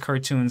corny in those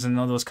cartoons and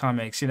all those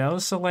comics,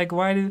 So, like,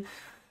 why did...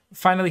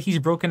 Finally, he's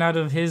broken out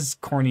of his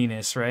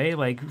corniness, right?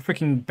 Like,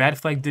 freaking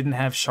Batfleck didn't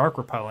have shark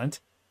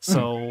repellent.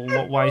 So,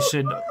 why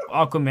should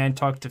Aquaman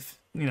talk to...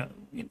 You know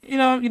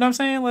what I'm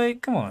saying?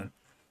 Like, come on.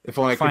 If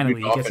only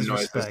finally he gets his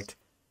respect.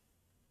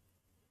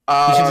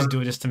 You should just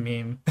do it just to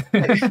meme.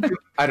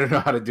 I don't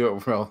know how to do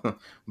it well,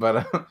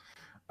 but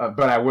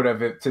I would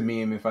have it to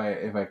meme if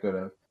I could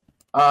have.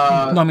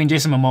 No, I mean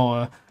Jason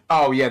Momoa.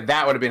 Oh yeah,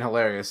 that would have been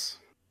hilarious.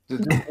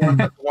 Just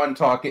one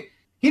talk.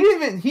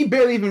 He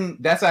barely even.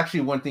 That's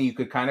actually one thing you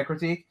could kind of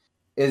critique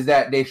is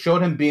that they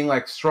showed him being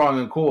like strong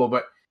and cool,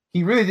 but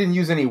he really didn't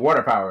use any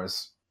water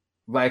powers.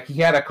 Like he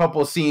had a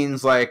couple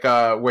scenes like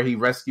where he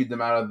rescued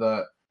them out of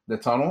the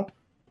tunnel,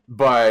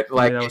 but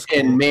like that was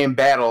in cool. main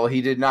battle,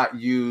 he did not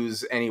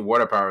use any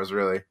water powers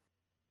really.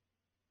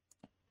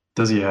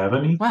 Does he have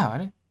any? Wow, I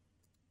didn't,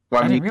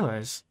 Well, I didn't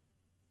realize.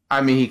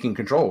 I mean, he can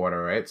control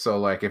water, right? So,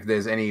 like, if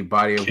there's any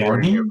body of Can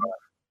water he? nearby,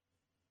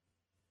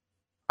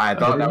 I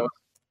thought that was.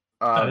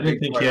 I didn't big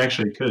think part he of-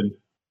 actually could.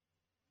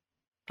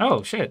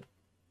 Oh shit.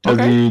 Does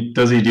Okay. he?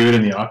 Does he do it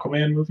in the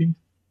Aquaman movie?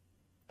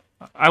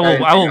 I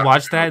will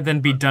watch that,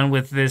 then be done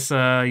with this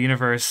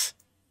universe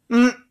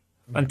Mm.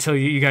 until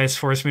you guys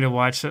force me to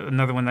watch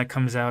another one that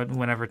comes out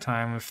whenever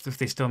time. If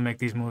they still make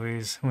these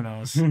movies, who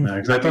knows?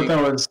 Because I thought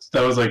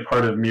that was like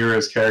part of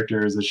Mira's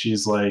character is that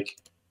she's like,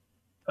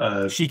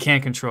 She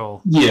can't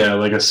control. yeah,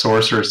 like a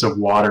sorceress of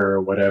water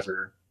or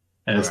whatever,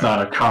 and it's Right.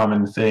 not a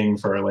common thing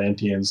for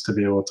Atlanteans to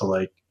be able to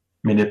like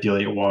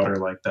manipulate water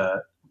like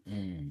that.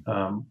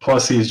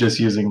 Plus, he's just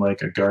using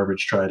like a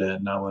garbage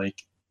trident, not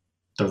like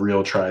the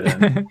real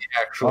trident.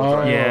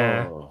 Actual.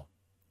 Yeah.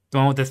 The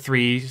one with the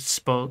 3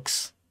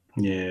 spokes.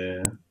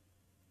 Yeah.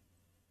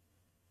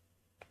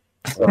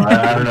 So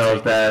I don't know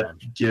if that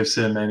gives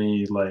him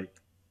any like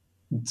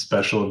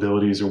special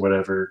abilities or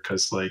whatever,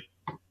 because like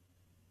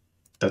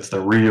that's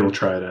the real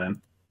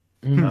trident.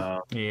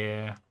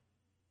 Yeah.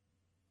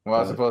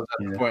 Well, I suppose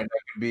at yeah. the point that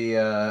could be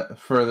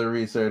further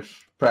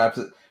research. Perhaps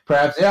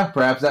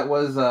that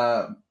was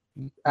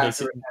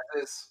accurate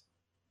as is.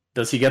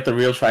 Does he get the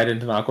real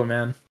trident in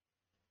Aquaman?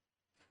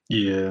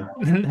 Yeah.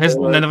 Has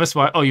none of us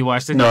watched? Oh, you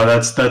watched it? No,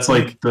 that's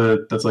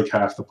like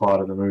half the plot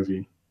of the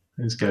movie.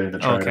 He's getting the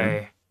trident.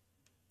 Okay.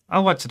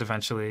 I'll watch it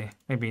eventually.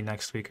 Maybe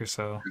next week or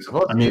so.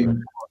 I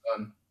mean,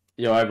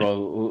 Yo,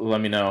 Eyeball,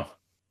 let me know.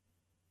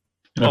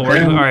 Oh, all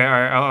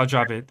right. I'll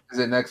drop it. Is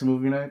it next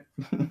movie night?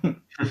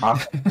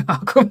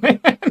 Aquaman.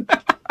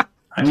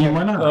 I mean,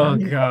 why not? Oh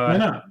Why god.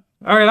 not?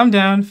 All right, I'm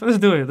down. Let's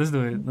do it. Let's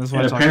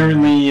watch. And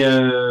apparently,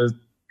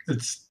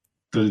 it's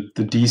the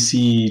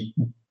DC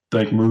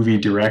like movie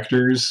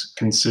directors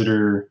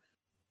consider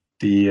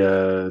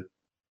the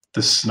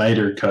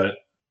Snyder Cut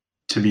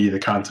to be the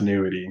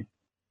continuity,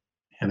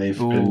 and they've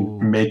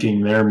been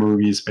making their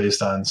movies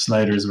based on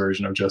Snyder's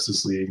version of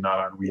Justice League, not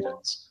on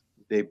Whedon's.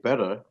 They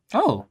better.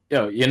 Oh,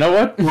 yo, you know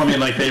what? Well, I mean,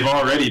 like they've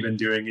already been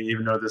doing it,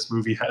 even though this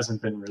movie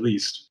hasn't been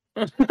released.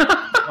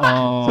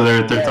 Oh. So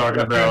they're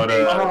talking about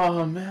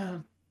Oh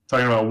man.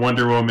 talking about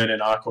Wonder Woman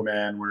and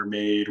Aquaman were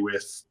made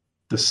with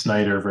the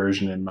Snyder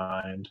version in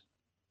mind,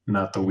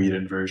 not the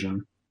Whedon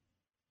version.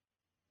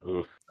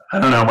 Oof. I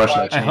don't know how much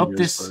that changes. I hope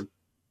this. but-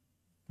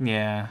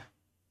 Yeah.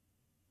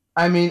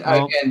 I mean,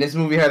 Well- again, this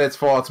movie had its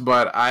faults,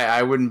 but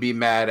I wouldn't be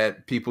mad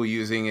at people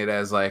using it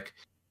as like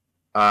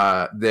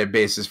their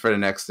basis for the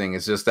next thing.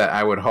 It's just that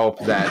I would hope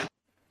that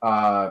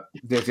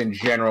there's in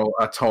general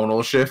a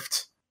tonal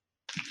shift.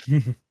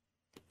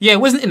 Yeah, it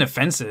wasn't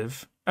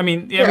inoffensive. I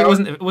mean, yeah, Yeah.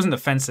 it wasn't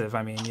offensive.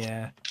 I mean,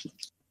 yeah.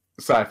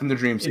 Aside from the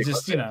dream It's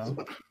sequence. just, you know.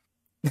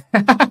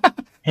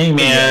 Hey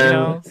man, You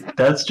know?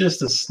 that's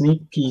just a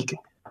sneak peek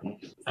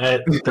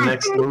at the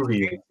next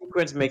movie.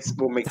 Sequence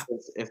will make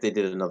sense if they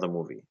did another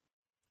movie.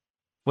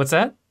 What's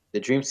that? The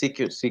dream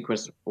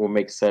sequence will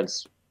make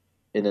sense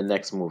in the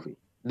next movie.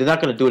 They're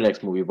not going to do a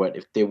next movie, but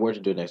if they were to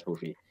do a next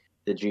movie,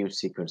 the dream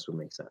sequence will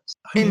make sense.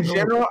 In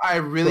general, I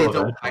really Oh,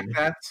 don't okay.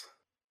 like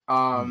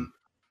that.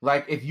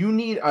 Like if you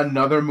need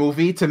another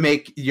movie to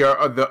make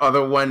the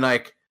other one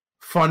like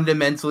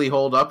fundamentally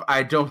hold up,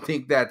 I don't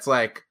think that's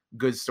like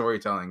good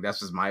storytelling. That's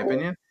just my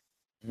opinion.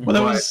 Well,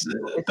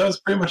 that was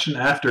pretty much an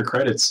after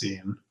credits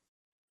scene.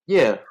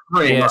 Yeah.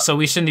 Yeah, so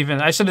we shouldn't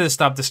even. I should have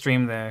stopped the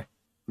stream there,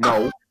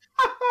 No.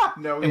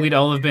 No. and we'd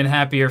all have been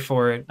happier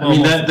for it. I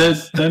mean, Well,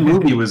 that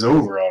movie was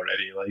over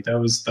already. Like that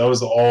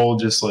was all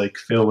just like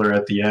filler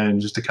at the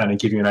end, just to kind of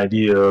give you an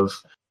idea of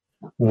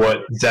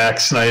what Zack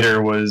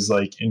Snyder was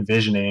like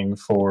envisioning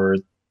for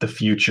the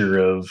future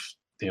of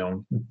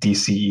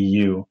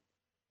DCEU.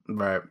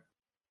 Right.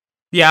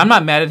 yeah, I'm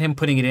not mad at him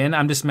putting it in.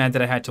 I'm just mad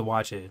that I had to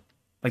watch it.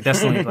 Like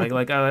that's the only,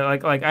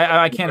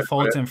 I can't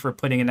fault him for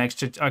putting an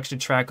extra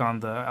track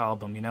on the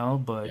album, you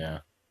know. But Yeah.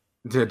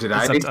 Did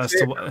I? it's up to us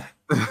to.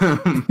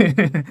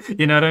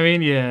 You know what I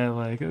mean? Yeah,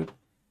 like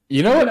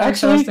You know what?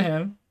 shouts Actually, to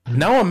him.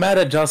 now I'm mad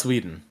at Joss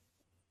Whedon.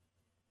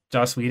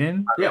 Joss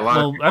Whedon. Yeah, a lot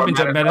of Well, people I've are been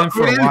mad mad at at him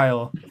for a Joss Whedon.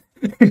 while.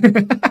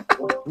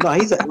 No,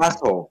 he's an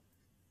asshole.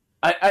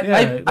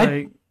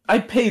 I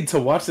paid to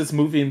watch this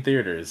movie in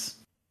theaters.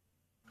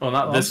 Well,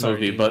 not Oh, this I'm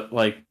movie, sorry. but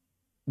like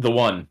the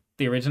one.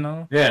 The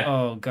original. Yeah.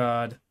 Oh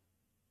God.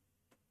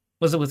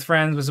 Was it with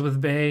friends? Was it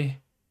with Bay?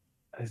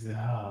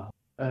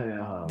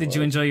 Did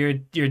you enjoy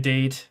your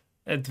date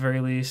at the very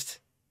least?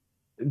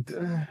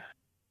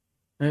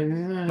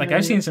 Like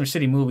I've seen some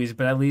shitty movies,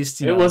 but at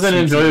least It was an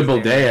she was enjoyable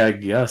there. day, I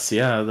guess.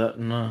 Yeah. That.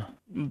 No.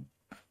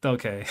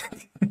 Okay.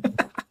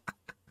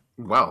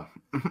 Well.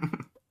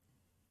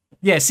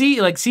 Yeah. See,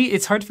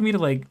 it's hard for me to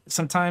like.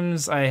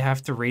 Sometimes I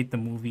have to rate the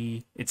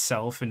movie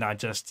itself and not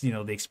just the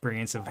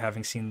experience of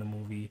having seen the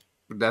movie.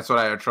 That's what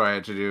I try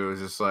to do. Is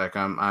just like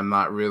I'm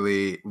not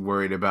really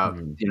worried about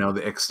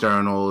the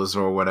externals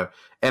or whatever,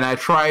 and I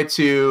try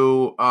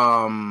to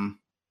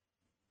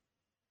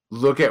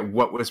look at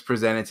what was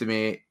presented to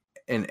me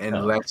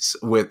and less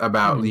with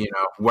about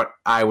what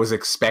I was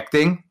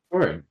expecting.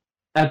 Right.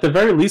 At the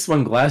very least,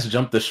 when Glass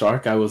jumped the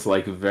shark, I was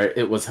like,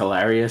 it was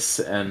hilarious,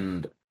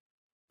 and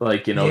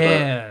like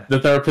the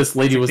therapist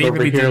lady was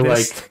over here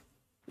like,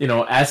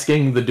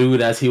 asking the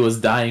dude as he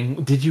was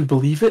dying, "Did you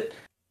believe it?"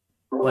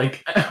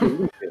 Like,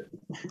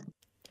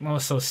 Oh,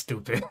 so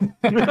stupid.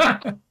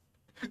 And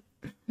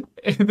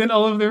then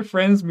all of their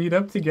friends meet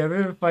up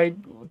together to fight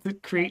to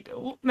create.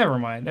 Never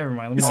mind.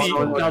 Let me see.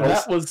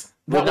 That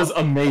was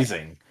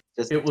amazing.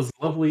 It was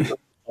lovely,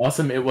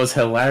 awesome. It was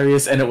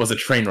hilarious, and it was a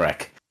train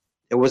wreck.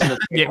 It wasn't.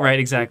 Yeah, right.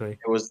 Exactly.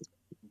 It was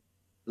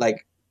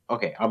like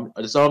okay.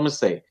 That's all I'm gonna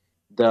say.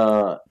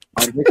 The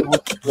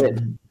Unbreakable Split,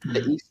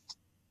 the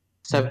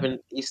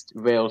East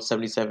Rail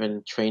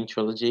 77 train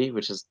trilogy,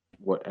 which is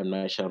what M.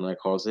 Night Shyamalan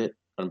calls it,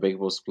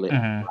 Unbreakable Split.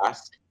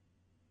 Last,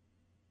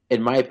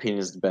 in my opinion,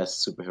 is the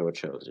best superhero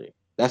trilogy.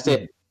 That's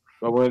it.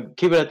 But we'll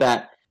keep it at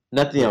that.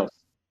 Nothing else.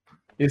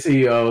 You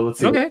see, let's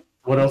see. Okay.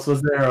 What else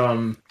was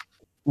there?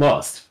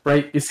 Lost,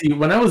 right? You see,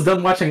 when I was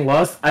done watching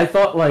Lost, I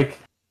thought like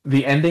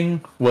the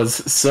ending was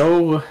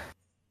so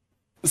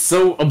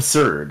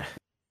absurd,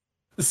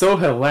 so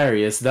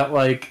hilarious that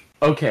like,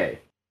 okay,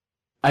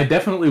 I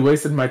definitely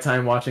wasted my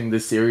time watching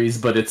this series,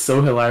 but it's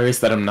so hilarious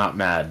that I'm not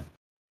mad.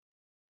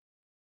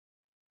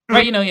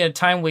 Right,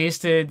 time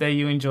wasted that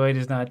you enjoyed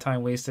is not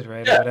time wasted,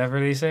 right? Yeah. Or whatever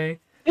they say.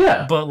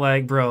 Yeah. But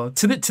like, bro,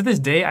 to this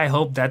day, I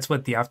hope that's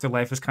what the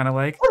afterlife is kind of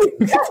like.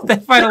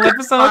 That final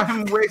episode.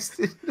 I'm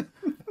wasted.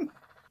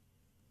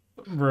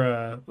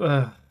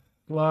 Bruh.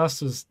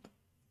 Lost was.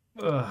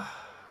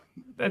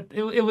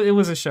 It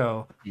was a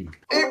show.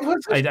 It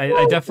was.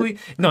 I definitely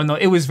no.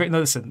 It was very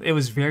listen. It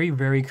was very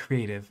very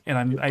creative,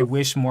 and I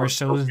wish more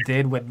shows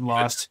did what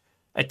Lost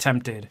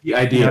attempted. The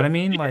idea, you know what I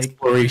mean? Like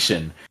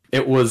exploration.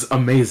 It was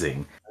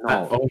amazing.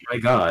 No. Oh my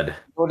god.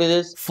 What it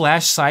is?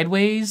 Flash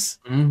sideways.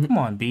 Come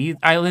on, B.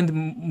 Island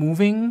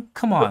moving.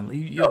 Come on.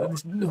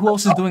 Who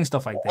else is doing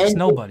stuff like this?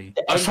 Nobody.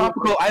 A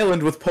tropical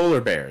island with polar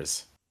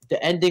bears.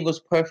 The ending was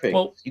perfect.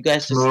 Well, you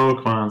guys just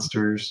Smoke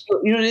monsters.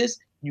 you know what it is?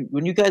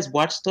 When you guys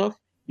watch stuff,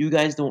 you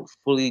guys don't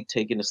fully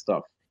take in the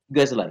stuff. You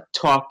guys are like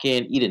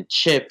talking, eating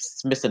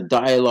chips, missing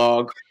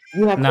dialogue.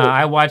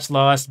 I watched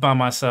Lost by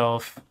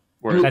myself.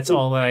 That's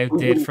all that I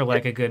did for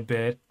like a good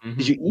bit.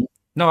 Did you eat?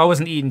 No, I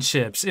wasn't eating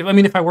chips.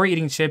 If I were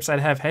eating chips, I'd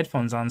have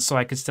headphones on so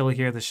I could still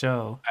hear the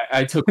show.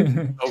 I took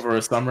over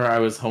a summer. I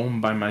was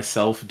home by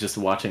myself just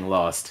watching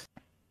Lost.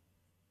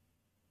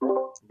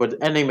 But the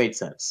ending made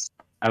sense.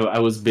 I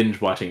was binge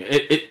watching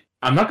it.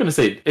 I'm not going to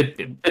say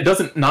it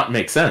doesn't not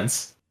make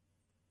sense.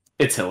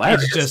 It's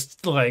hilarious. It's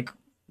just like,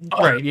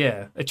 right,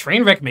 yeah. A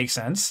train wreck makes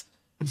sense.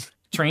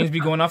 Trains be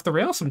going off the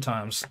rails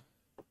sometimes.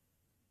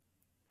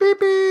 Beep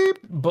beep.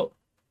 But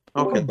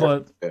Okay,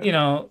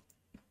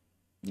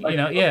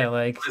 yeah,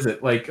 like What is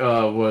it like?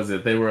 What was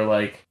it? They were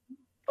like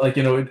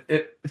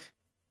it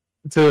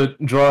to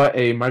draw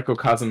a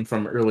microcosm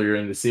from earlier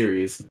in the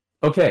series.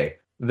 Okay,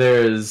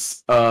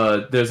 there's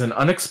an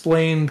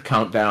unexplained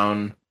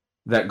countdown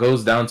that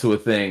goes down to a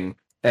thing,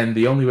 and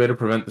the only way to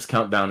prevent this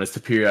countdown is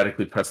to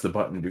periodically press the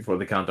button before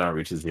the countdown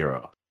reaches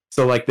 0.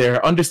 So like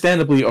they're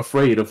understandably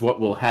afraid of what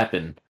will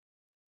happen,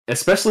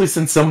 especially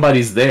since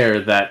somebody's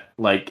there that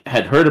like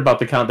had heard about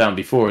the countdown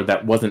before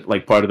that wasn't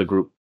like part of the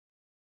group.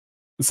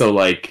 So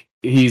like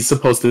he's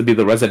supposed to be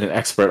the resident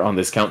expert on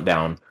this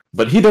countdown,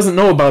 but he doesn't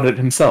know about it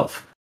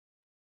himself.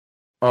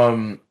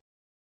 I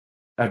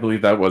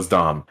believe that was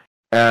Dom.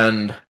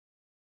 And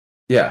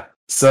yeah,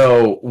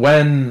 so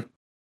when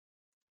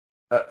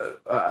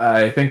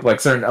I think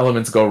like certain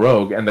elements go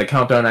rogue and the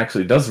countdown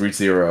actually does reach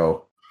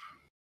 0,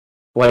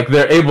 like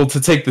they're able to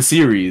take the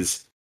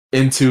series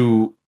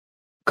into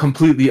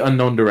completely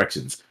unknown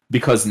directions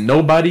because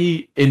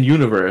nobody in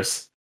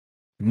universe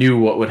knew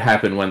what would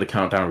happen when the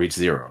countdown reached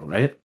 0,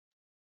 right?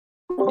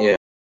 Yeah.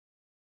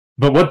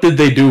 But what did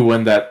they do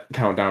when that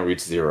countdown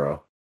reached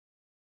 0?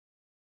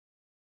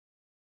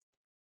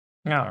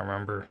 I don't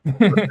remember.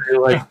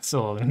 Like,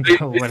 so they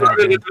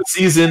started the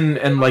season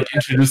and like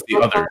introduced the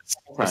others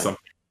or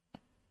something.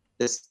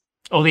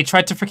 They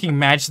tried to freaking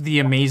match the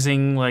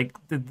amazing like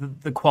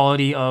the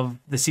quality of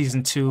the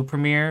season 2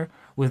 premiere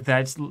with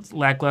that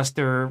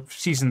lackluster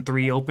season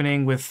 3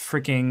 opening with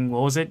freaking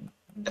what was it?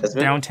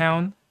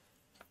 Downtown.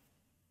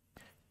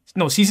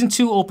 No, season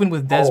 2 opened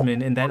with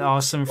Desmond and that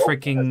awesome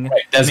freaking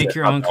make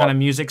your own kind of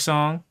music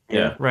song.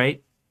 Yeah.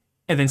 Right?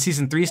 And then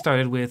season 3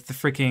 started with the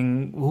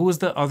freaking who was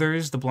the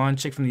others? The blonde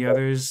chick from the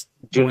others?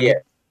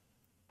 Juliet.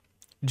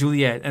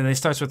 And it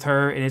starts with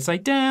her and it's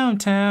like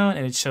downtown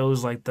and it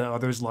shows like the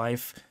others'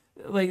 life.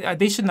 Like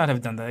they should not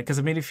have done that because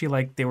it made it feel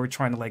like they were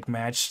trying to like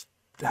match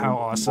how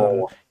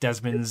awesome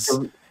Desmond's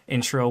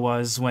intro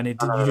was when it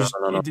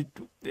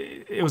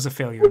was a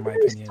failure in my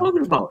opinion.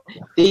 Talking about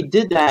they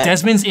did that.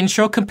 Desmond's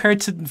intro compared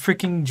to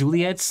freaking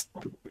Juliet's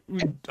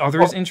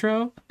others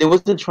intro. They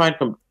wasn't trying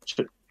to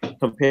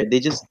compare. They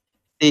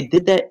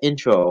did that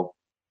intro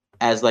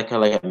as like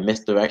a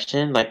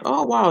misdirection. Like,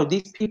 oh wow,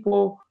 these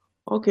people.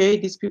 Okay,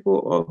 these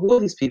people. Who are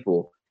these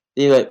people?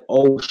 They're like,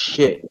 oh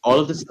shit, all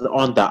of this is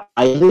on the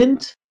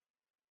island.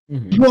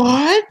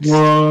 What?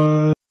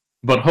 What?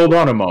 But hold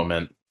on a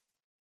moment.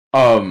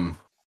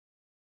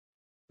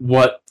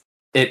 What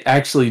it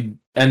actually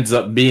ends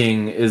up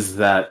being is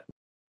that,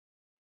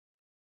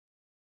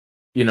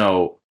 you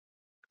know,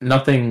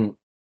 nothing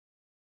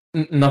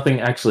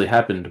actually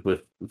happened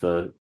with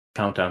the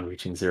countdown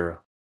reaching 0.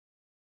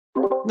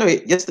 No,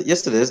 yes,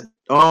 it is.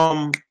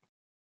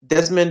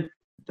 Desmond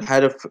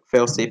had a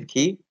fail-safe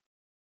key.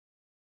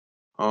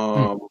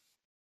 No,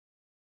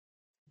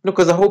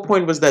 because the whole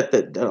point was that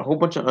a whole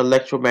bunch of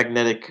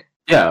electromagnetic.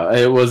 Yeah,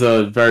 it was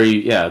a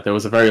very there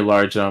was a very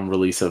large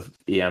release of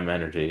EM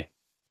energy.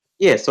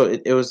 Yeah, so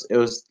it was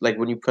like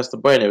when you press the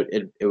button,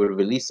 it would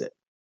release it.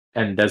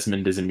 And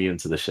Desmond is immune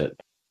to the shit.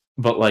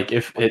 But like,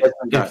 if they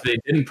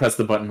didn't press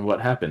the button,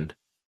 what happened?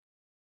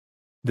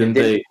 Didn't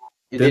they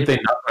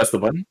not press the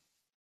button?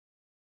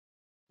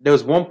 There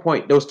was 1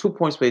 point. There was 2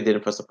 points where they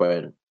didn't press the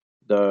button.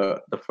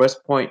 The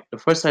first point, the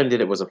first time they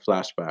did it was a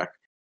flashback,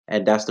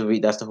 and that's the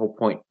whole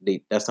point.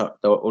 That's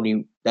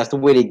the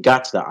way they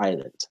got to the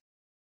island.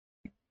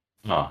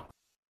 Oh.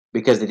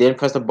 Because they didn't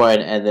press the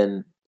button, and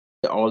then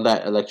all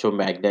that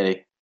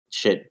electromagnetic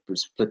shit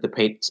split the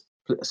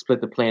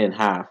plane in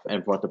half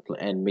and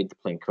and made the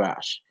plane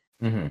crash.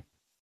 Mm-hmm.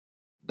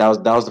 That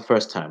was the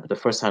first time. But the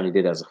first time they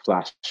did it as a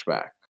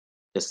flashback.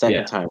 The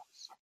second time,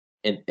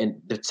 and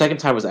the second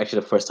time was actually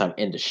the first time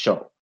in the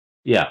show.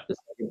 Yeah.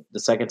 The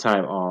second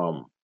time,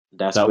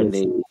 that when was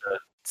they the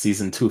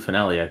season 2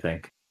 finale, I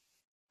think.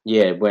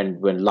 Yeah, when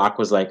Locke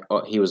was like,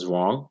 "Oh, he was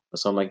wrong" or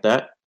something like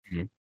that.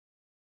 Mm-hmm.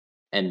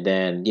 And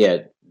then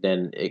there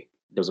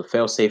was a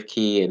fail-safe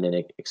key, and then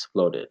it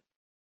exploded.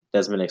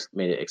 Desmond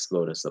made it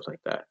explode and stuff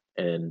like that,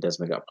 and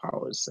Desmond got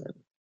powers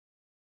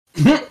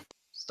and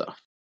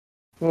stuff.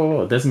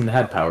 Oh, Desmond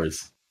had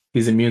powers.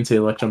 He's immune to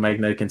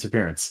electromagnetic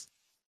interference.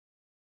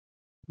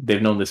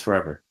 They've known this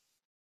forever.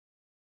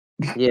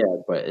 Yeah,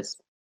 but it's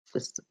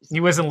he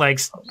wasn't like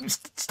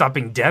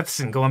stopping deaths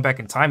and going back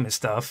in time and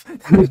stuff.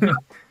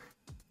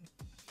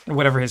 Or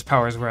whatever his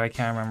powers were, I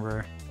can't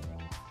remember.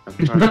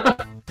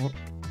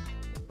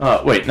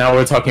 Wait, now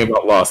we're talking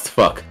about Lost.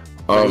 Fuck.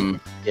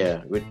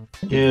 Yeah.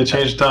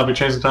 Change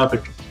the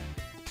topic.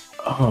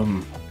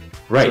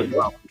 Right.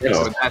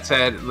 So with that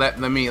said, let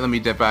me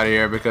dip out of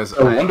here because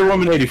Wonder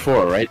Woman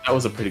 84, right? That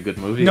was a pretty good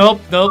movie.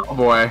 Nope. Oh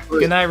boy.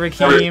 Good night,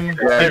 Rakeem.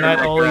 Good night,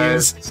 all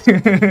yous.